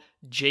to call him?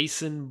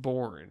 Jason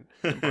Bourne.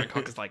 And Brian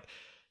Cox is like,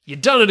 you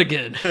done it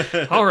again.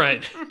 All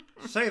right.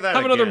 Say that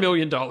Have again. another $1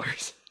 million.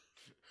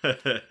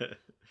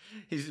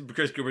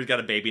 Chris Cooper's got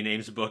a baby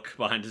names book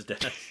behind his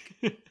desk.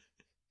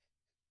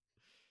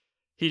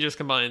 He just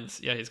combines,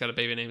 he's got a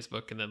baby names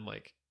book and then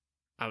like,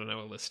 I don't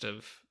know, a list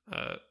of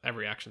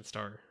every action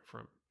star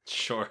from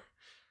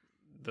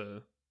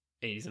the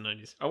 80s and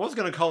 90s. I was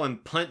going to call him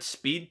Punt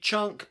Speed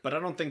Chunk, but I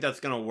don't think that's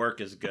going to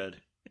work as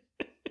good.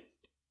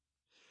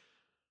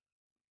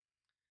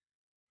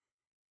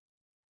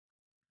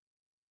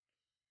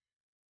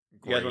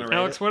 You guys want to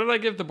Alex, what did I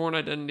give the Bourne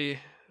Identity?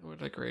 What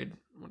did I grade?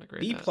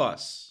 B+.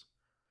 Plus.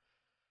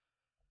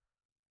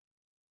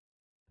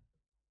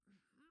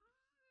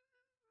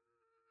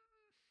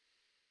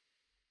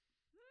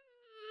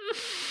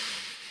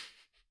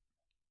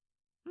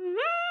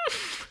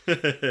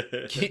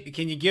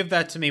 Can you give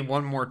that to me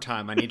one more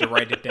time? I need to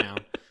write it down.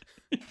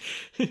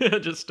 Yeah,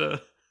 just I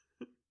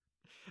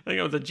think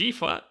it was a G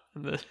flat.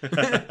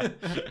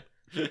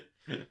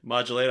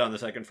 Modulate on the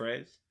second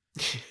phrase.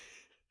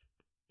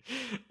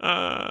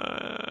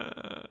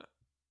 I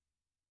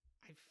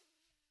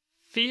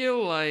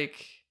feel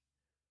like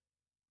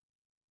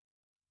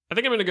I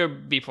think I'm gonna go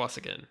B+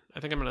 again. I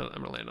think I'm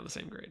gonna land on the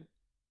same grade.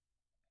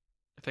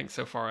 I think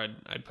so far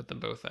I'd put them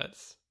both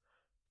as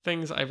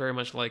things I very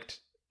much liked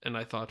and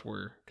I thought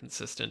were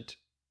consistent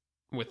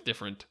with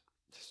different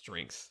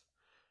strengths.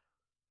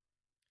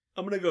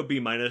 I'm gonna go B-,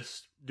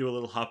 do a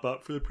little hop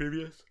up for the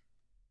previous.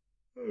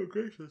 Oh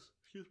gracious,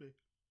 excuse me.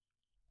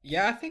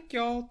 Yeah, I think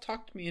y'all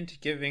talked me into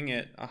giving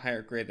it a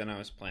higher grade than I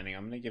was planning.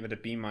 I'm gonna give it a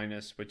B-,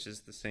 which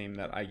is the same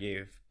that I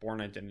gave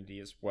Bourne Identity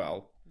as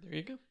well. There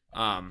you go.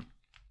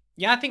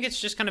 Yeah, I think it's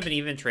just kind of an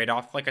even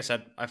trade-off. Like I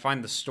said, I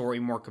find the story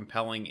more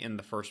compelling in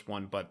the first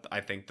one, but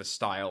I think the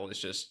style is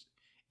just,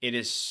 it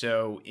is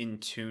so in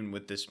tune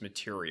with this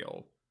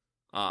material.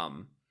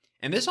 And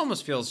this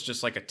almost feels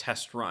just like a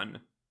test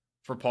run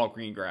for Paul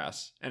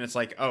Greengrass. And it's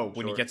like,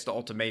 when he gets to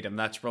Ultimatum,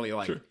 that's really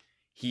like,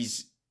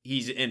 he's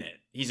in it.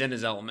 He's in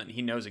his element.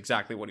 He knows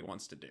exactly what he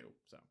wants to do.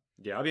 So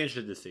yeah, I'll be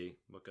interested to see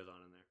what goes on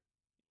in there.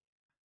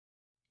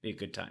 Be a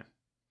good time.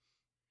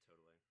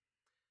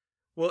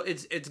 Well,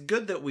 it's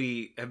good that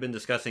we have been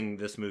discussing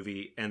this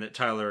movie and that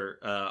Tyler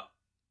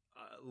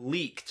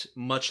leaked,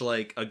 much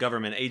like a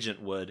government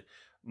agent would,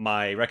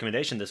 my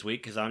recommendation this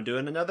week, because I'm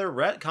doing another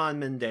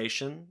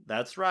retconmendation.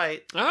 That's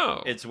right.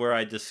 Oh. It's where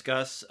I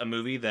discuss a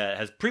movie that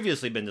has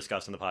previously been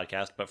discussed on the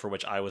podcast, but for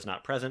which I was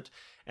not present.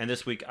 And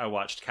this week I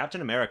watched Captain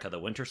America, the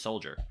Winter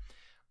Soldier,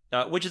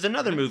 which is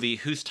another movie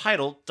whose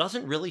title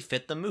doesn't really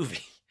fit the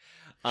movie.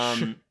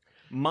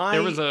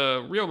 There was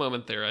a real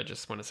moment there, I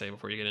just want to say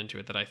before you get into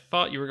it, that I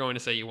thought you were going to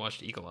say you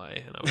watched Eagle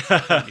Eye, and I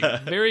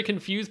was very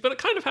confused, but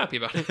kind of happy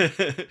about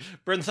it.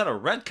 Britain's not a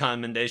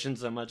retconmendation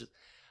so much.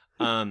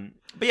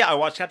 But yeah, I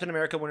watched Captain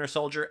America Winter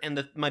Soldier,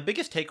 and my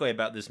biggest takeaway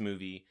about this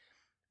movie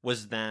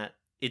was that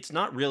it's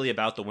not really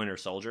about the Winter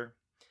Soldier.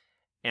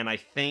 And I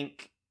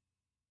think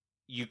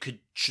you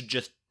should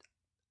just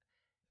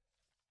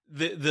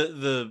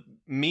the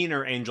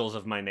meaner angels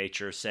of my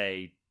nature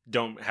say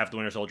don't have the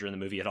Winter Soldier in the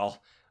movie at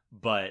all,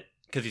 but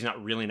because he's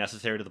not really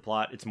necessary to the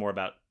plot, it's more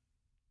about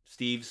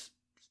Steve's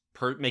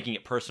making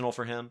it personal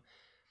for him,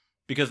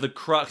 because the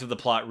crux of the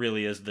plot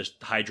really is the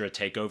Hydra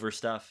takeover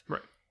stuff,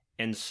 right?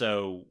 And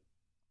so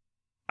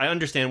I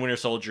understand Winter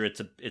Soldier, it's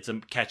a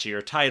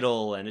catchier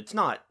title, and it's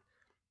not.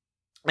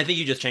 I think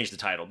you just changed the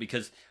title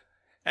because,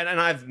 and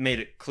I've made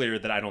it clear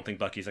that I don't think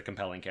Bucky's a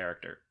compelling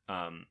character.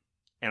 And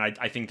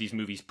I think these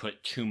movies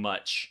put too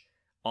much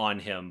on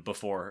him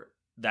before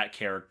that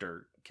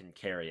character can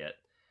carry it.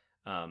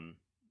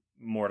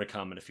 More to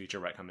come in a future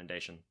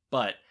recommendation.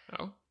 But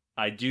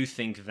I do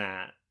think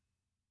that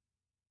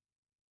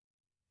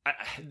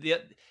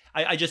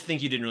I just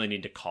think you didn't really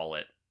need to call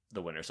it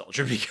the Winter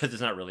Soldier because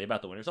it's not really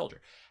about the Winter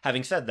Soldier.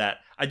 Having said that,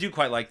 I do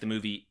quite like the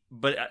movie,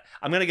 but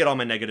I'm going to get all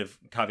my negative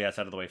caveats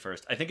out of the way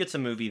first. I think it's a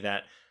movie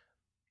that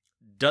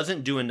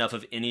doesn't do enough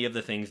of any of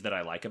the things that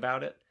I like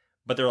about it,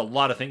 but there are a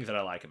lot of things that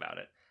I like about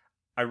it.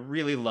 I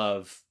really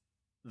love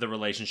the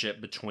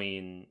relationship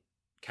between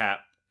Cap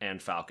and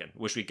Falcon.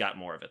 Wish we got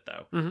more of it,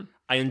 though. Mm-hmm.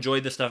 I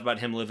enjoyed the stuff about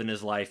him living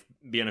his life,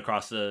 being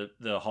across the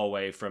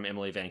hallway from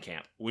Emily Van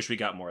Camp. Wish we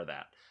got more of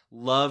that.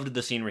 Loved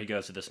the scene where he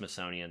goes to the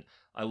Smithsonian.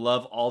 I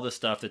love all the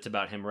stuff that's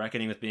about him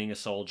reckoning with being a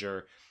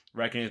soldier,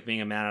 reckoning with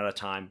being a man out of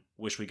time.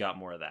 Wish we got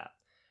more of that.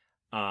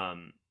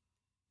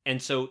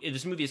 And so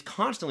this movie is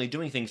constantly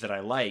doing things that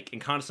I like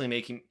and constantly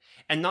making,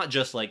 and not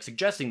just like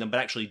suggesting them, but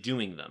actually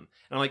doing them.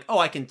 And I'm like, oh,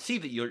 I can see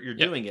that you're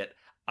doing it.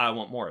 I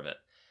want more of it.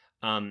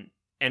 And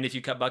if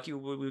you cut Bucky,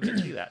 we would get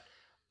to do that.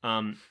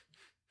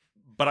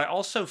 But I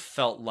also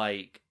felt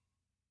like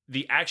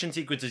the action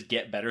sequences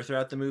get better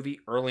throughout the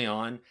movie. Early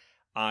on,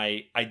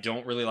 I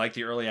don't really like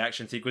the early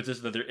action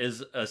sequences, though there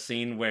is a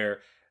scene where,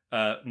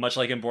 much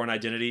like in Bourne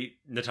Identity,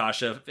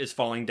 Natasha is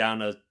falling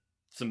down a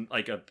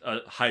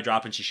high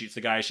drop and she shoots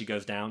the guy as she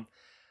goes down.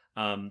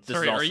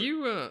 Sorry,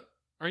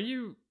 are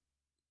you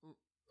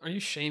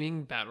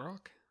shaming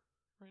Batroc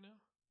right now?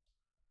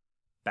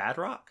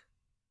 Batroc?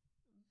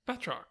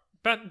 Batroc.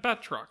 Batroc.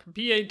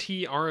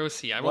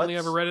 Batroc. I've only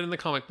ever read it in the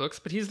comic books,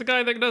 but he's the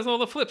guy that does all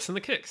the flips and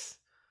the kicks.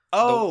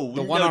 Oh,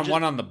 the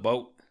one-on-one on the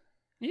boat.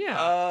 Yeah.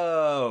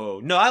 Oh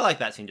no, I like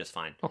that scene just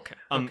fine. Okay.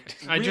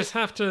 I just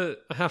have to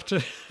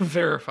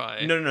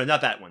verify. No,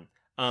 not that one.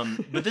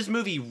 But this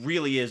movie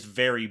really is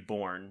very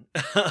Bourne.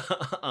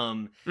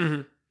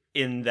 Mm-hmm.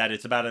 In that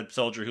it's about a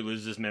soldier who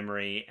loses his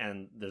memory,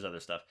 and there's other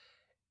stuff.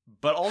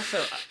 But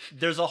also,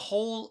 there's a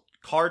whole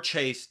car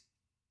chase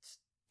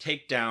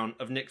takedown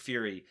of Nick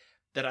Fury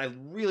that I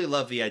really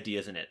love the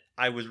ideas in it.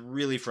 I was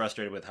really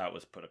frustrated with how it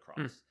was put across.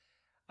 Mm.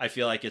 I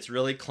feel like it's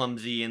really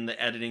clumsy and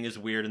the editing is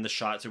weird and the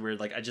shots are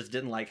weird. Like, I just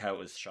didn't like how it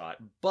was shot.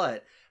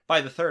 But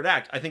by the third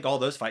act, I think all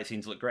those fight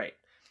scenes look great.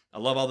 I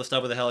love all the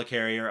stuff with the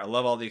helicarrier. I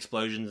love all the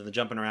explosions and the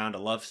jumping around. I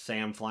love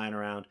Sam flying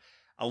around.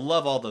 I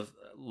love all the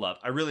love.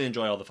 I really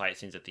enjoy all the fight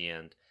scenes at the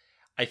end.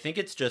 I think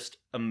it's just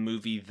a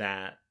movie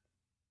that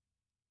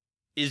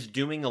is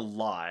doing a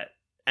lot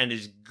and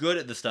is good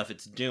at the stuff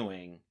it's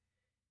doing,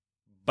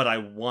 but I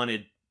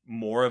wanted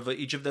more of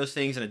each of those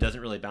things, and it doesn't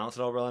really balance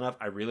it all well enough.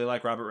 I really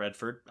like Robert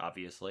Redford,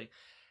 obviously,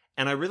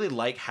 and I really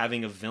like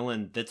having a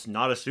villain that's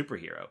not a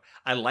superhero.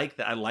 I like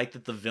that. I like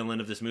that the villain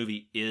of this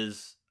movie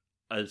is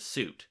a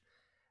suit,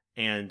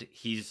 and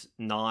he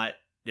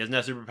doesn't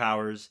have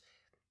superpowers.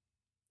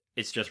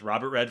 It's just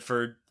Robert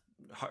Redford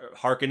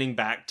hearkening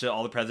back to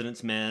All the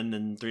President's Men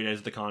and 3 Days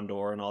of the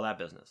Condor and all that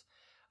business.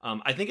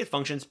 I think it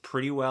functions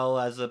pretty well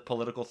as a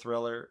political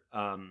thriller.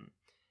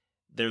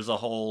 There's a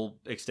whole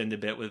extended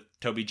bit with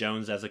Toby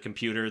Jones as a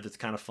computer that's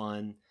kind of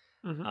fun.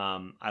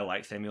 Mm-hmm. I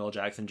like Samuel L.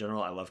 Jackson in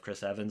general. I love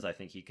Chris Evans. I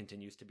think he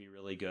continues to be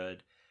really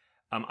good.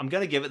 I'm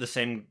going to give it the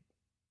same...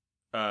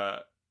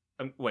 I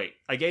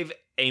gave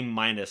A-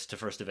 to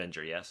First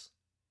Avenger, yes?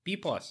 B+.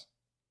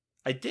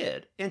 I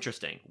did.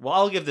 Interesting. Well,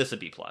 I'll give this a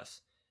B+.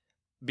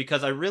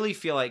 Because I really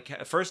feel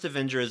like First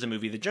Avenger is a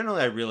movie that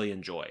generally I really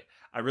enjoy.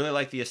 I really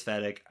like the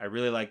aesthetic. I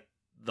really like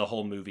the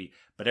whole movie.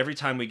 But every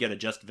time we get a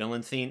just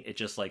villain scene, it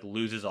just like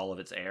loses all of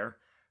its air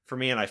for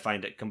me, and I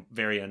find it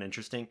very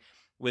uninteresting.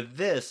 With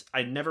this,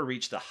 I never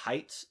reach the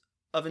heights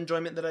of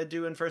enjoyment that I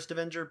do in First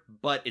Avenger,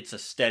 but it's a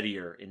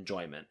steadier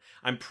enjoyment.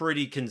 I'm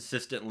pretty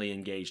consistently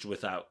engaged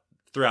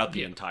throughout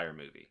the entire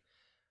movie.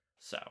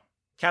 So,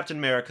 Captain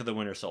America: The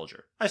Winter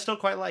Soldier. I still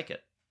quite like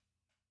it.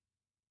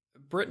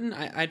 Britain,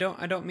 I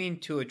don't mean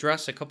to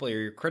address a couple of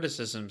your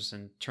criticisms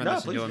and turn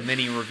this into a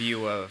mini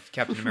review of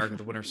Captain America: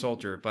 The Winter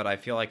Soldier, but I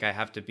feel like I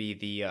have to be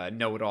the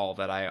know-it-all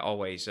that I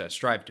always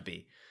strive to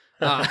be.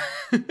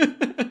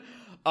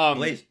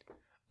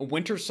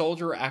 Winter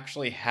Soldier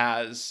actually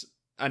has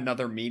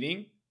another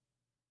meaning.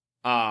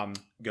 Go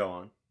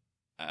on.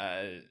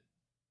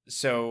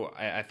 So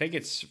I think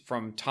it's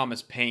from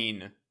Thomas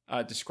Paine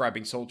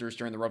describing soldiers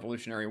during the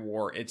Revolutionary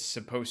War. It's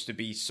supposed to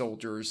be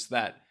soldiers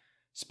that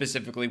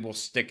specifically will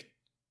stick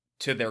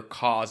to their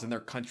cause and their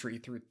country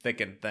through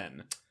thick and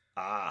thin.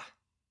 Ah,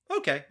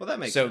 okay. Well, that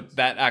makes sense. So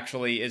that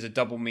actually is a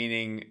double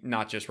meaning,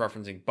 not just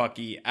referencing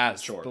Bucky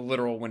as the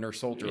literal Winter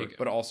Soldier,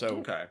 but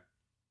also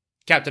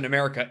Captain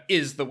America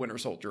is the Winter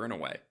Soldier in a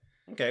way.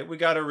 Okay, we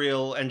got a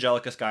real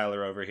Angelica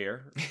Schuyler over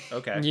here.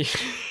 Okay.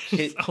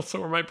 It's also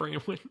where my brain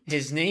went.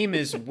 His name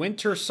is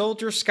Winter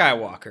Soldier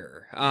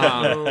Skywalker.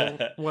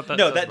 What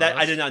that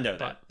I did not know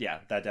that. Yeah,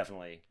 that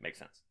definitely makes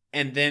sense.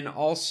 And then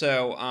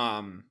also,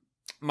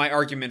 my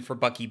argument for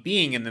Bucky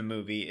being in the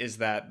movie is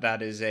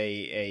that is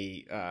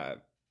a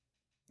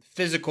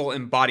physical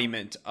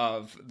embodiment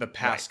of the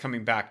past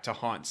coming back to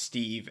haunt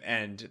Steve,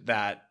 and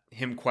that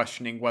him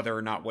questioning whether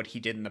or not what he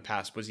did in the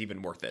past was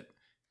even worth it.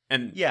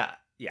 And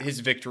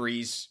his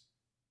victories,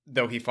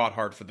 though he fought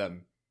hard for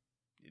them,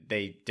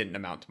 they didn't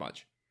amount to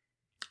much.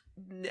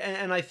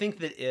 And I think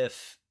that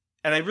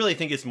and I really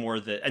think it's more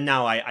that, and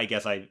now I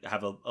guess I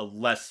have a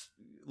less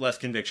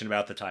conviction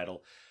about the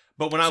title.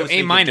 But when I was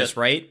A-,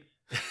 right?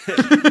 B+.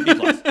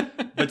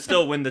 But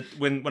still,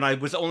 when I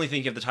was only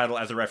thinking of the title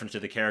as a reference to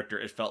the character,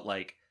 it felt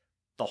like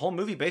the whole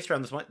movie based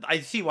around this one.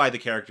 I see why the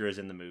character is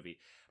in the movie,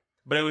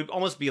 but it would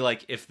almost be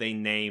like if they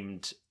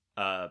named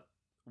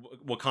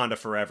Wakanda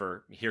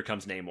Forever, Here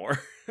Comes Namor,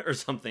 or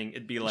something.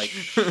 It'd be like,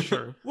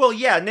 sure. Well,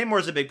 yeah,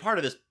 Namor's a big part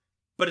of this,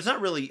 but it's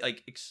not really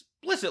like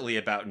explicitly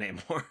about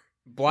Namor.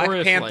 Black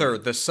Panther,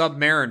 the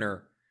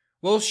Submariner.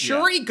 Well,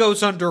 Shuri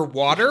goes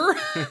underwater.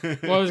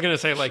 Well, I was gonna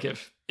say, like,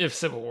 if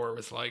Civil War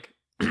was like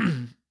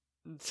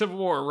Civil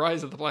War,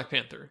 Rise of the Black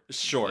Panther.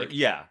 Sure, like,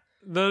 yeah,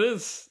 that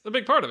is a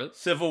big part of it.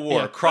 Civil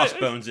War,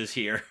 Crossbones is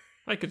here.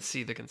 I could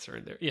see the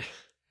concern there. Yeah.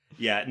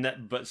 Yeah,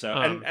 but so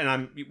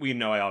and we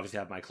know I obviously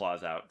have my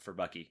claws out for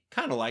Bucky,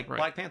 kind of like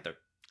Black Panther.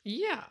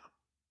 Yeah.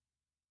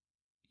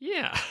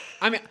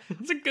 I mean,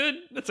 that's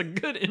a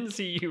good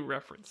MCU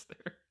reference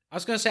there. I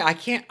was gonna say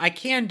I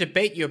can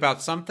debate you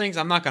about some things.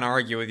 I'm not gonna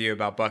argue with you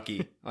about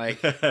Bucky. Like,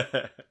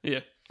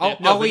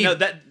 I'll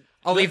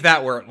leave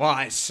that where it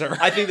lies, sir.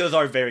 I think those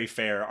are very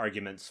fair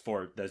arguments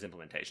for those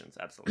implementations.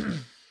 Absolutely.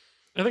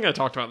 I think I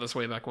talked about this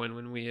way back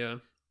when we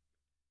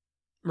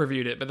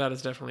reviewed it, but that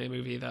is definitely a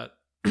movie that,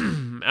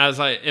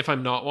 if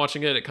I'm not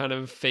watching it, it kind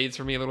of fades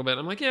for me a little bit.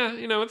 I'm like, yeah,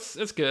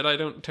 it's good. I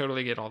don't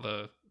totally get all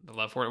the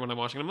love for it when I'm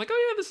watching it. I'm like,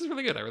 oh yeah, this is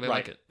really good. I really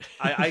like it.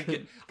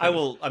 I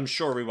will, I'm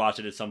sure rewatch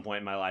it at some point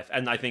in my life.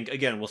 And I think,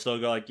 again, we'll still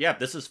go like, yeah,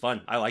 this is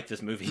fun. I like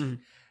this movie. Mm.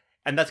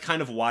 And that's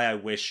kind of why I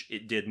wish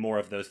it did more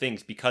of those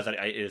things, because it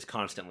is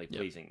constantly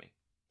pleasing me.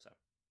 So,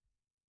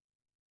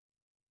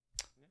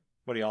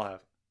 what do y'all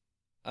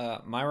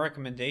have? My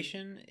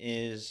recommendation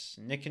is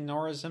Nick and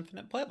Nora's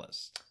Infinite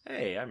Playlist.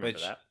 Hey, I remember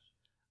that.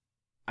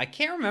 I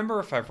can't remember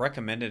if I've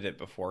recommended it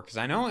before, because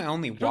I know I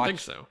don't think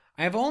so.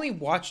 I have only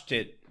watched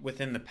it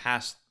within the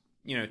past,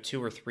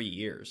 2 or 3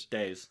 years.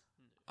 Days.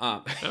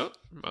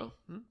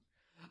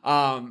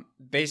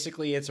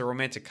 Basically, it's a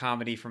romantic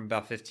comedy from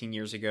about 15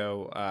 years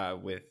ago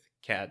with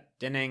Kat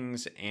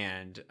Dennings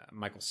and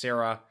Michael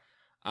Cera.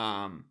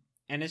 And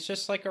it's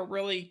just like a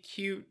really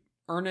cute,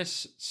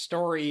 earnest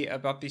story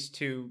about these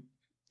two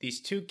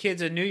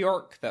kids in New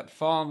York that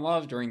fall in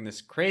love during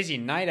this crazy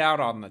night out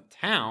on the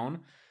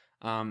town.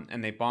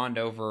 And they bond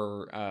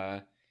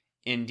over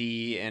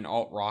indie and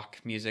alt-rock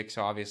music,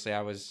 so obviously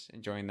I was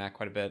enjoying that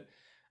quite a bit.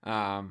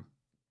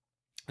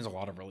 There's a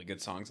lot of really good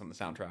songs on the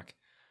soundtrack.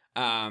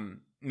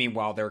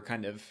 Meanwhile, they're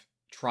kind of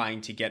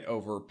trying to get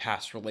over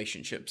past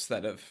relationships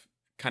that have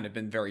kind of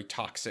been very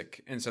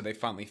toxic, and so they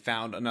finally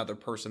found another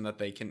person that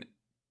they can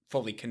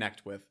fully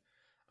connect with.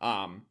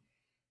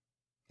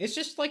 It's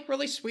just like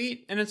really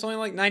sweet, and it's only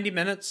like 90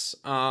 minutes.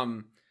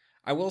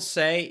 I will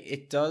say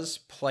it does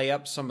play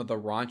up some of the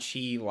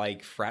raunchy,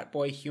 like, frat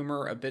boy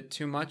humor a bit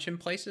too much in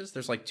places.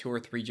 There's like 2 or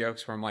 3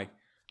 jokes where I'm like,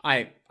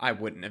 I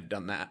wouldn't have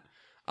done that.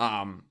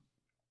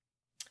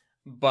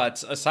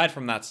 But aside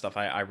from that stuff,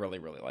 I really,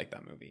 really like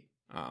that movie.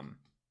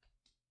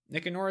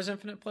 Nick and Nora's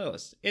Infinite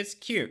Playlist. It's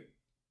cute.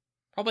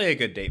 Probably a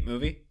good date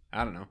movie.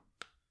 I don't know.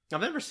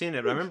 I've never seen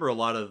it, but I remember a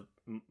lot of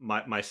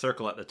my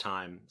circle at the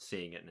time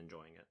seeing it and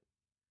enjoying it.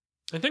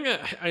 I think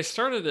I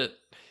started it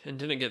and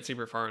didn't get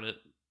super far in it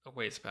a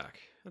ways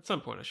back. At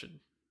some point I should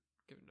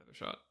give it another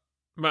shot.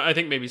 But I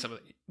think maybe some of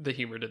the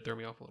humor did throw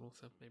me off a little,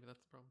 so maybe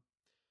that's the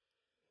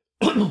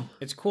problem.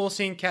 It's cool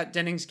seeing Kat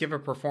Dennings give a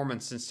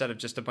performance instead of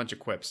just a bunch of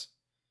quips.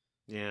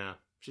 Yeah,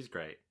 she's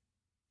great.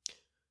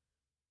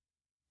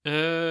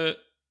 I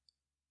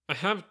I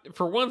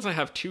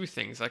have two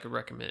things I could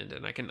recommend,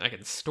 and I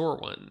can store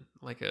one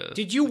like a.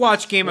 Did you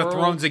watch Game of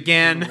Thrones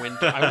again?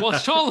 I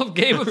watched all of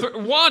Game of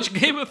Thrones. Watch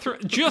Game of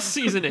Thrones. Just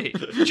season 8.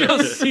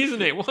 Just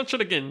season 8. Watch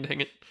it again.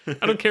 Dang it!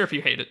 I don't care if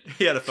you hate it.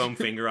 He had a foam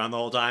finger on the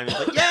whole time. He's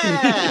like,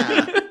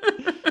 yeah.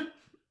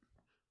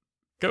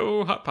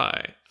 Go hot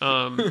pie.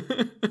 I'm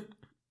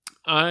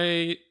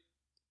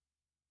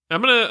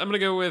gonna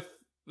go with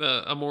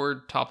a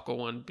more topical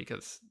one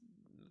because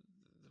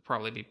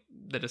probably be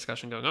the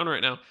discussion going on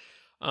right now.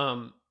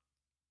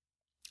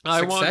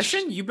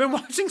 Succession? You've been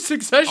watching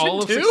Succession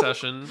all too? of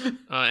Succession,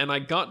 and I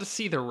got to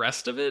see the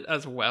rest of it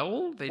as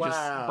well.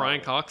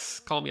 Brian Cox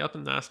called me up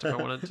and asked if I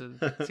wanted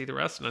to see the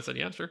rest, and I said,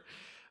 yeah, sure.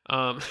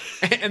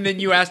 And then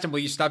you asked him, will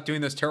you stop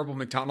doing those terrible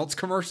McDonald's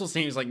commercials?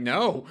 And he was like,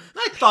 no.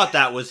 I thought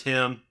that was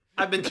him.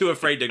 I've been too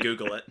afraid to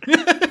Google it.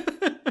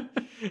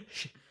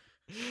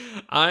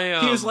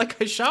 He was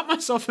like, I shot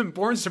myself in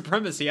Bourne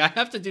Supremacy. I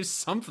have to do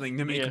something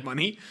to make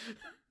money.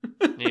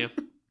 Yeah.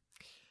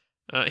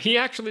 He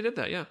actually did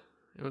that, yeah.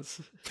 It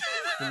was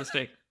a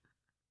mistake.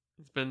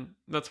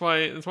 That's why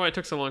it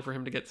took so long for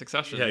him to get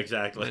Succession. Yeah,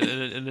 exactly.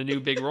 And the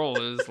new big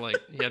role is like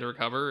he had to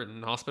recover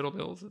and hospital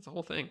bills. It's a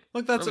whole thing.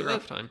 Look, that's really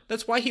rough time.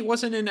 That's why he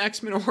wasn't in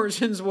X-Men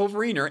Origins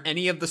Wolverine or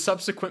any of the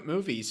subsequent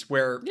movies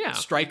where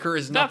Stryker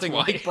is nothing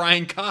like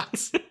Brian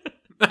Cox.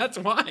 That's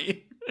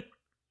why.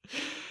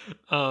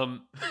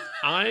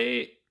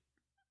 I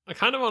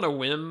kind of on a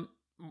whim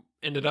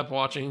ended up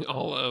watching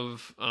all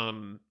of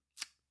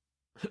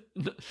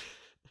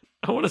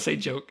I want to say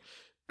joke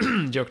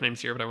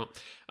names here, but I won't.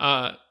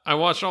 I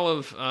watched all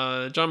of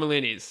John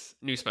Mulaney's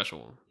new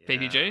special,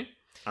 Baby J.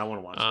 I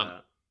want to watch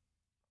that.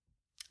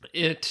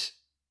 It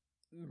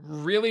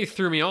really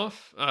threw me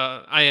off.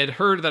 I had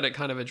heard that it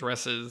kind of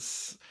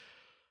addresses,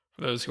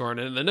 for those who aren't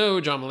in the know,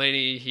 John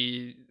Mulaney,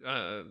 he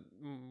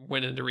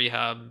went into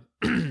rehab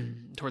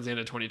towards the end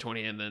of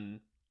 2020, and then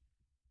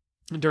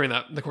during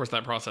the course of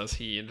that process,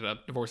 he ended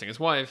up divorcing his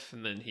wife,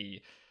 and then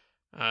he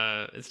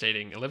is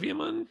dating Olivia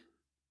Munn.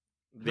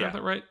 Is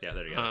that right? Yeah,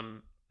 there you go.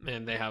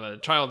 And they have a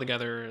child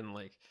together, and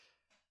like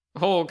the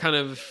whole kind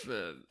of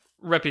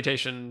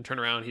reputation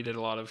turnaround. He did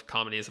a lot of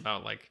comedies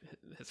about like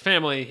his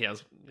family. He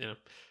has,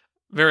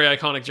 very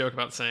iconic joke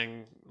about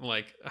saying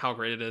like how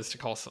great it is to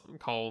call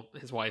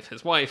his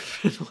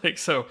wife, like,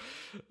 so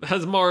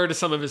has marred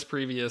some of his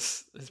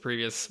previous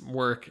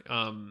work.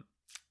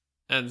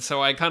 And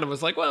so I kind of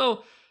was like,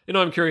 well,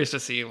 I'm curious to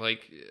see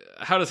like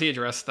how does he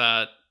address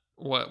that?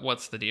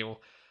 What's the deal?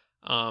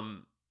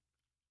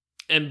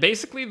 And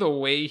basically the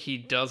way he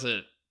does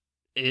it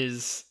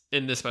is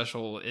in this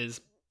special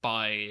is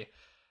by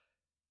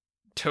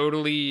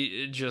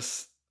totally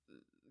just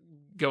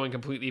going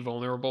completely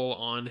vulnerable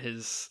on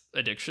his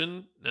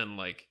addiction, and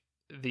like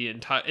the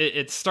entire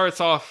it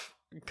starts off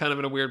kind of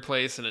in a weird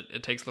place, and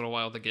it takes a little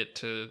while to get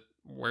to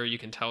where you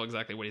can tell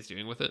exactly what he's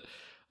doing with it.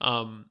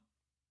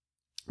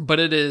 But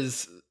it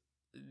is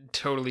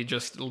totally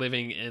just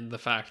living in the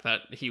fact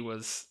that he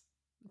was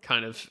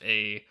kind of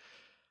a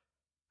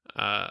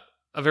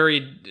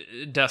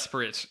very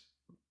desperate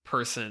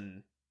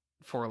person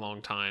for a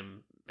long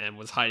time and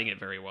was hiding it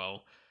very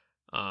well.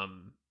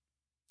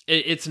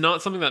 It's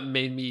not something that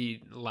made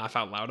me laugh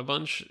out loud a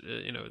bunch.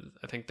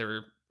 I think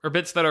there are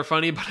bits that are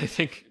funny, but I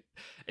think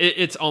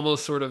it's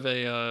almost sort of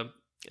a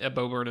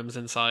Bo Burnham's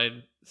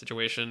Inside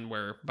situation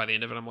where by the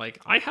end of it, I'm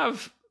like, I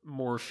have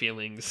more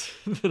feelings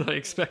than I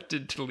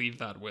expected to leave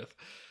that with.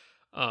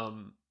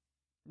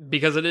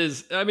 Because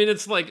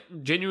it's like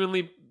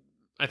genuinely,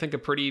 I think, a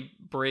pretty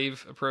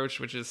brave approach,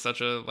 which is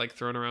such a like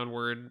thrown around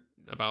word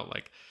about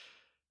like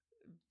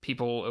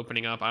people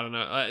opening up. I don't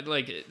know.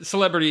 Like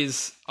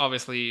celebrities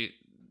obviously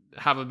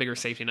have a bigger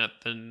safety net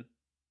than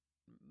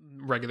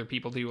regular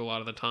people do a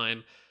lot of the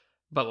time.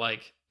 But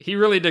like he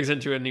really digs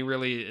into it, and he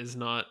really is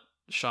not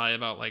shy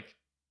about like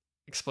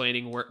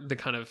explaining where the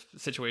kind of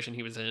situation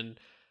he was in,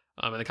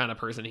 and the kind of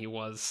person he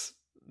was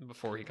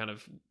before he kind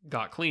of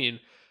got clean.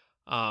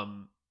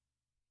 And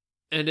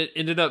it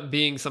ended up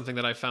being something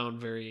that I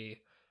found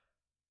very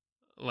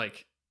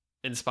like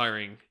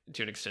inspiring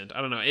to an extent.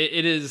 I don't know.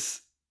 It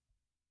is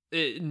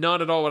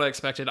not at all what I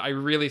expected. I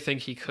really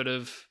think he could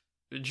have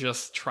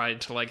just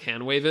tried to like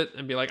hand wave it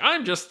and be like,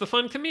 I'm just the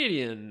fun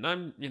comedian.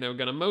 I'm,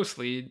 gonna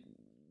mostly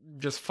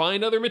just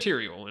find other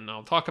material and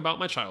I'll talk about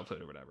my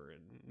childhood or whatever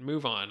and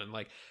move on. And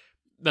like,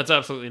 that's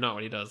absolutely not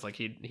what he does. Like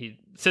he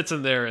sits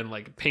in there and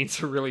like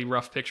paints a really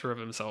rough picture of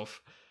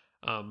himself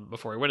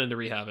before he went into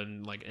rehab,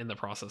 and like in the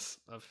process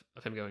of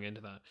him going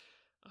into that.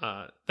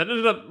 That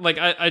ended up like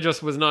I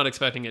just was not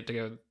expecting it to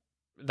go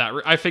that.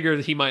 I figured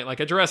he might like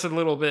address it a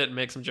little bit and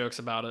make some jokes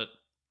about it,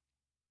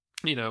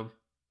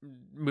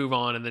 move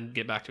on and then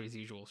get back to his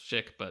usual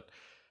shtick. But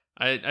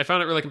I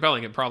found it really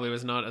compelling. It probably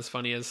was not as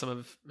funny as some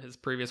of his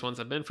previous ones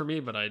have been for me,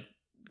 but I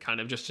kind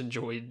of just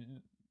enjoyed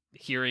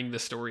hearing the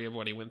story of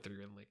what he went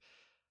through and like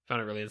found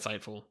it really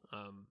insightful.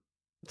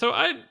 So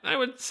I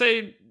would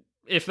say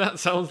if that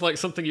sounds like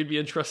something you'd be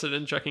interested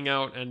in checking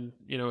out, and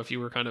if you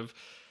were kind of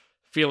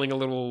feeling a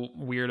little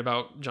weird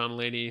about John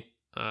Mulaney,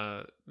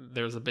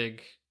 there's a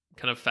big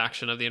kind of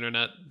faction of the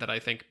internet that I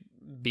think,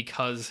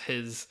 because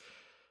his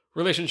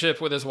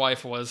relationship with his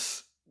wife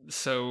was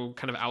so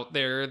kind of out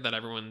there, that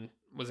everyone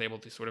was able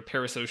to sort of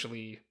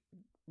parasocially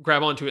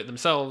grab onto it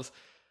themselves.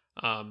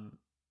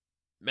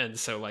 And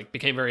so like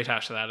became very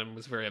attached to that and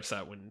was very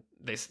upset when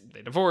they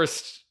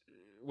divorced,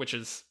 which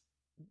is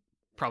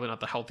probably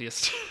not the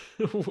healthiest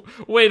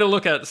way to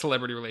look at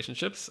celebrity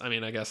relationships. I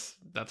mean, I guess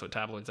that's what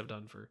tabloids have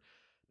done for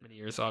many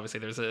years. So obviously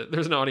there's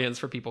an audience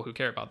for people who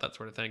care about that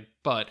sort of thing.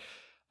 But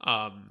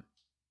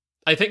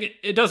I think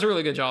it does a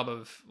really good job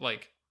of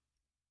like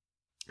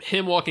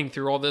him walking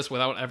through all this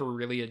without ever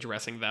really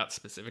addressing that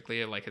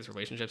specifically, like his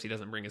relationships. He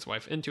doesn't bring his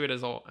wife into it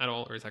at all,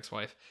 or his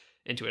ex-wife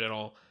into it at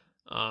all.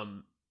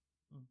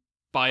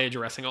 By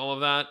addressing all of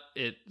that,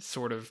 it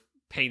sort of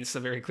paints a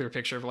very clear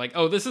picture of like,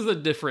 oh, this is a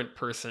different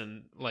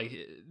person. Like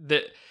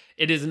that,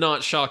 it is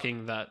not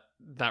shocking that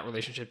that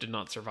relationship did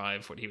not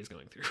survive what he was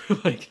going through.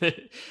 Like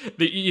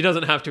he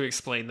doesn't have to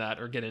explain that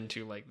or get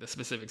into like the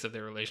specifics of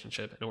their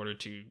relationship in order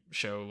to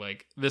show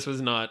like this was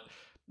not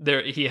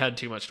there. He had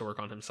too much to work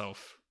on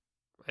himself,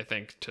 I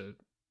think, to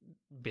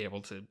be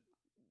able to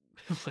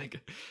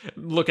like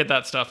look at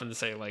that stuff and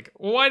say like,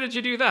 well, why did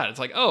you do that? It's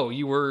like, oh,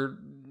 you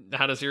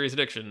had a serious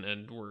addiction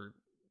and were,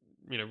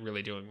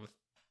 really dealing with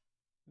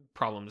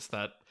problems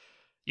that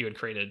you had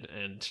created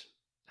and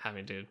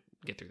having to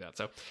get through that.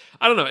 So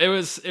I don't know. It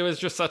was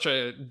just such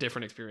a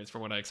different experience from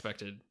what I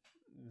expected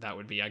that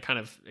would be. I kind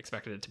of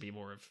expected it to be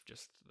more of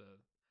just the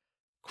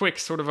quick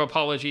sort of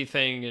apology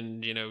thing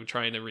and,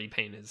 trying to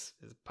repaint his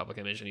public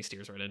image, and he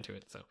steers right into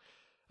it. So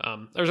I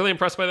was really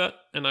impressed by that.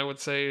 And I would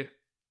say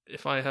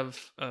if I have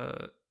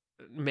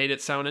made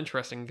it sound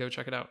interesting, go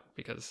check it out,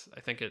 because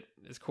I think it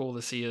is cool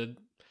to see a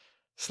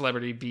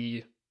celebrity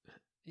be,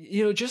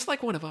 just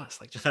like one of us,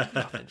 like just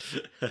nothing.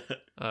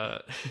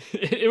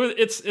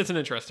 It's an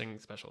interesting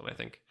special, and I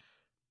think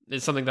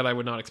it's something that I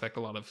would not expect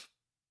a lot of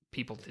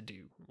people to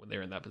do when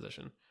they're in that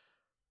position.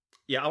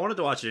 Yeah, I wanted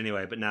to watch it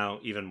anyway, but now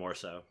even more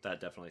so. That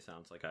definitely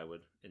sounds like I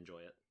would enjoy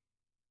it.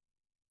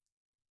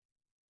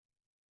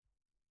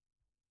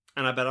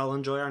 And I bet I'll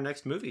enjoy our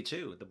next movie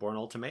too, The Bourne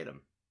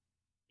Ultimatum.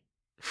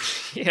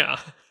 Yeah,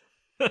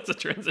 that's a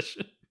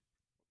transition.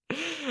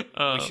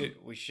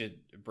 We should,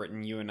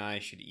 Britton, you and I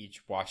should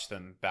each watch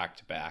them back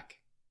to back.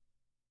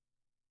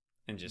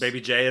 And just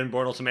Baby J and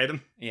Bourne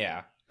Ultimatum?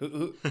 Yeah.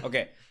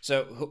 Okay,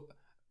 so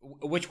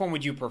which one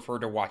would you prefer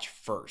to watch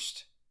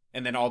first?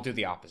 And then I'll do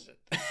the opposite.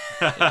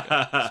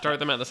 Start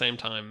them at the same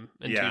time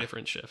in 2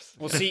 different shifts.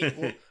 We'll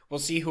see. We'll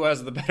see who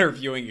has the better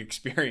viewing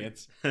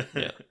experience.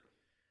 Yeah.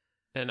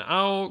 And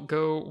I'll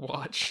go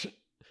watch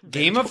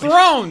Game of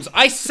Thrones.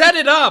 I set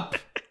it up.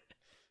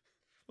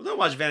 Well, don't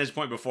watch Vantage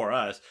Point before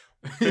us.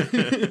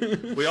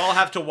 We all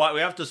have to watch. We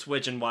have to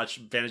switch and watch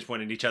Vantage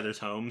Point in each other's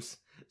homes,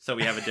 so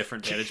we have a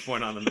different vantage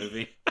point on the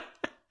movie.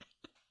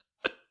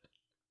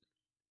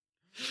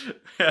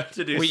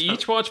 We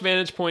each watch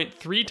Vantage Point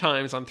 3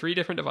 times on 3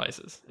 different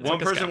devices. It's one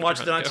person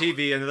watches it on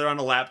TV, another on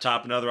a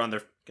laptop, another on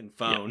their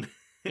phone.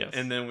 Yeah. Yes.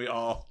 And then we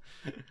all...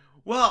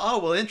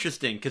 Well,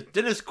 interesting, because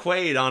Dennis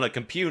Quaid on a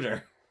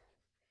computer.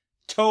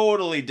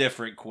 Totally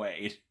different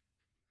Quaid.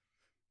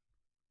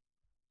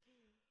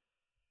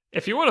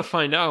 If you want to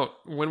find out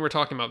when we're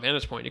talking about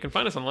Vantage Point, you can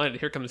find us online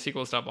at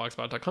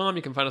herecomthesequels.blogspot.com.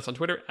 You can find us on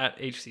Twitter at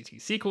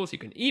HCTSequels. You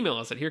can email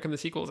us at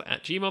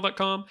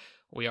herecomthesequels@gmail.com.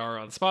 We are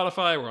on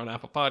Spotify. We're on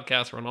Apple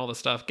Podcasts. We're on all this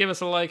stuff. Give us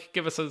a like.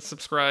 Give us a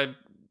subscribe.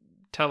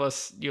 Tell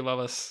us you love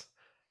us.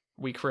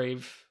 We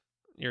crave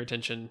your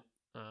attention.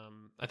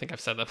 I think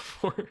I've said that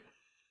before.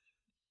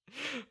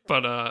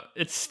 But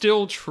it's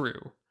still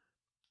true.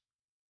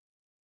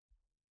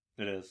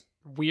 It is.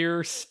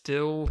 We're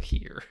still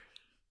here.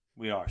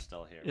 We are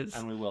still here,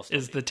 and we will still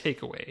is the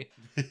takeaway.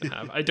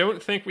 I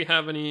don't think we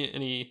have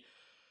any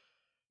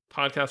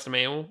podcast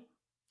mail.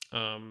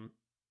 So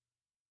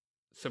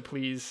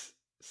please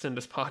send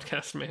us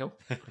podcast mail.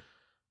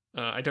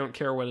 I don't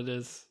care what it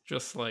is.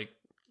 Just like,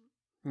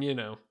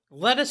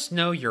 let us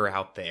know you're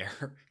out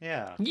there.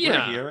 Yeah.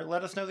 We're here.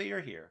 Let us know that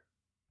you're here.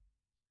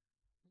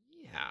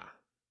 Yeah.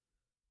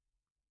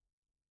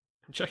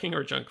 I'm checking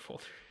our junk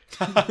folder.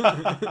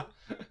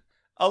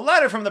 A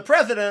letter from the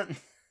president.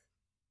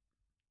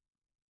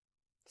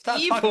 Stop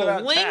Evil talking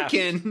about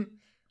Lincoln. Taft.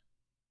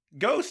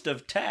 Ghost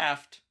of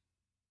Taft.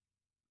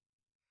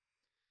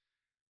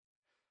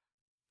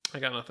 I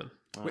got nothing.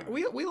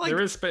 We like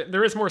there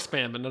is more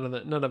spam, but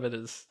none of it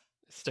is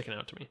sticking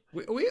out to me.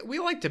 We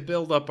like to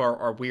build up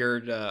our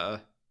weird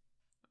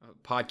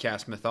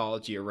podcast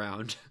mythology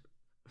around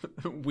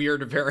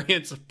weird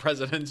variants of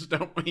presidents,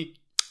 don't we?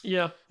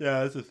 Yeah,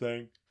 that's a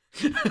thing.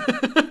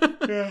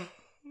 Yeah.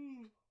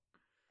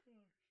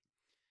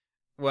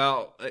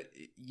 Well,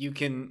 you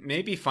can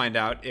maybe find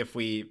out if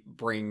we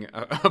bring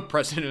a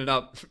president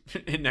up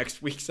in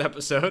next week's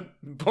episode.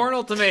 Bourne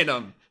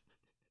Ultimatum.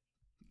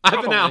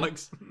 I've been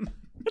Alex.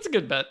 That's a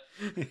good bet.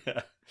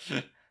 Yeah.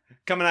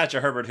 Coming at you,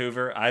 Herbert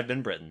Hoover. I've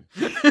been Britain.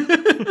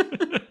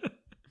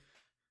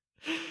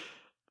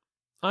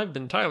 I've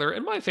been Tyler,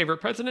 and my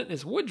favorite president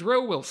is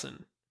Woodrow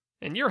Wilson.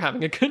 And you're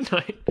having a good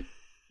night.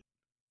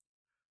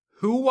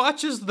 Who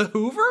watches the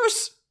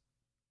Hoovers?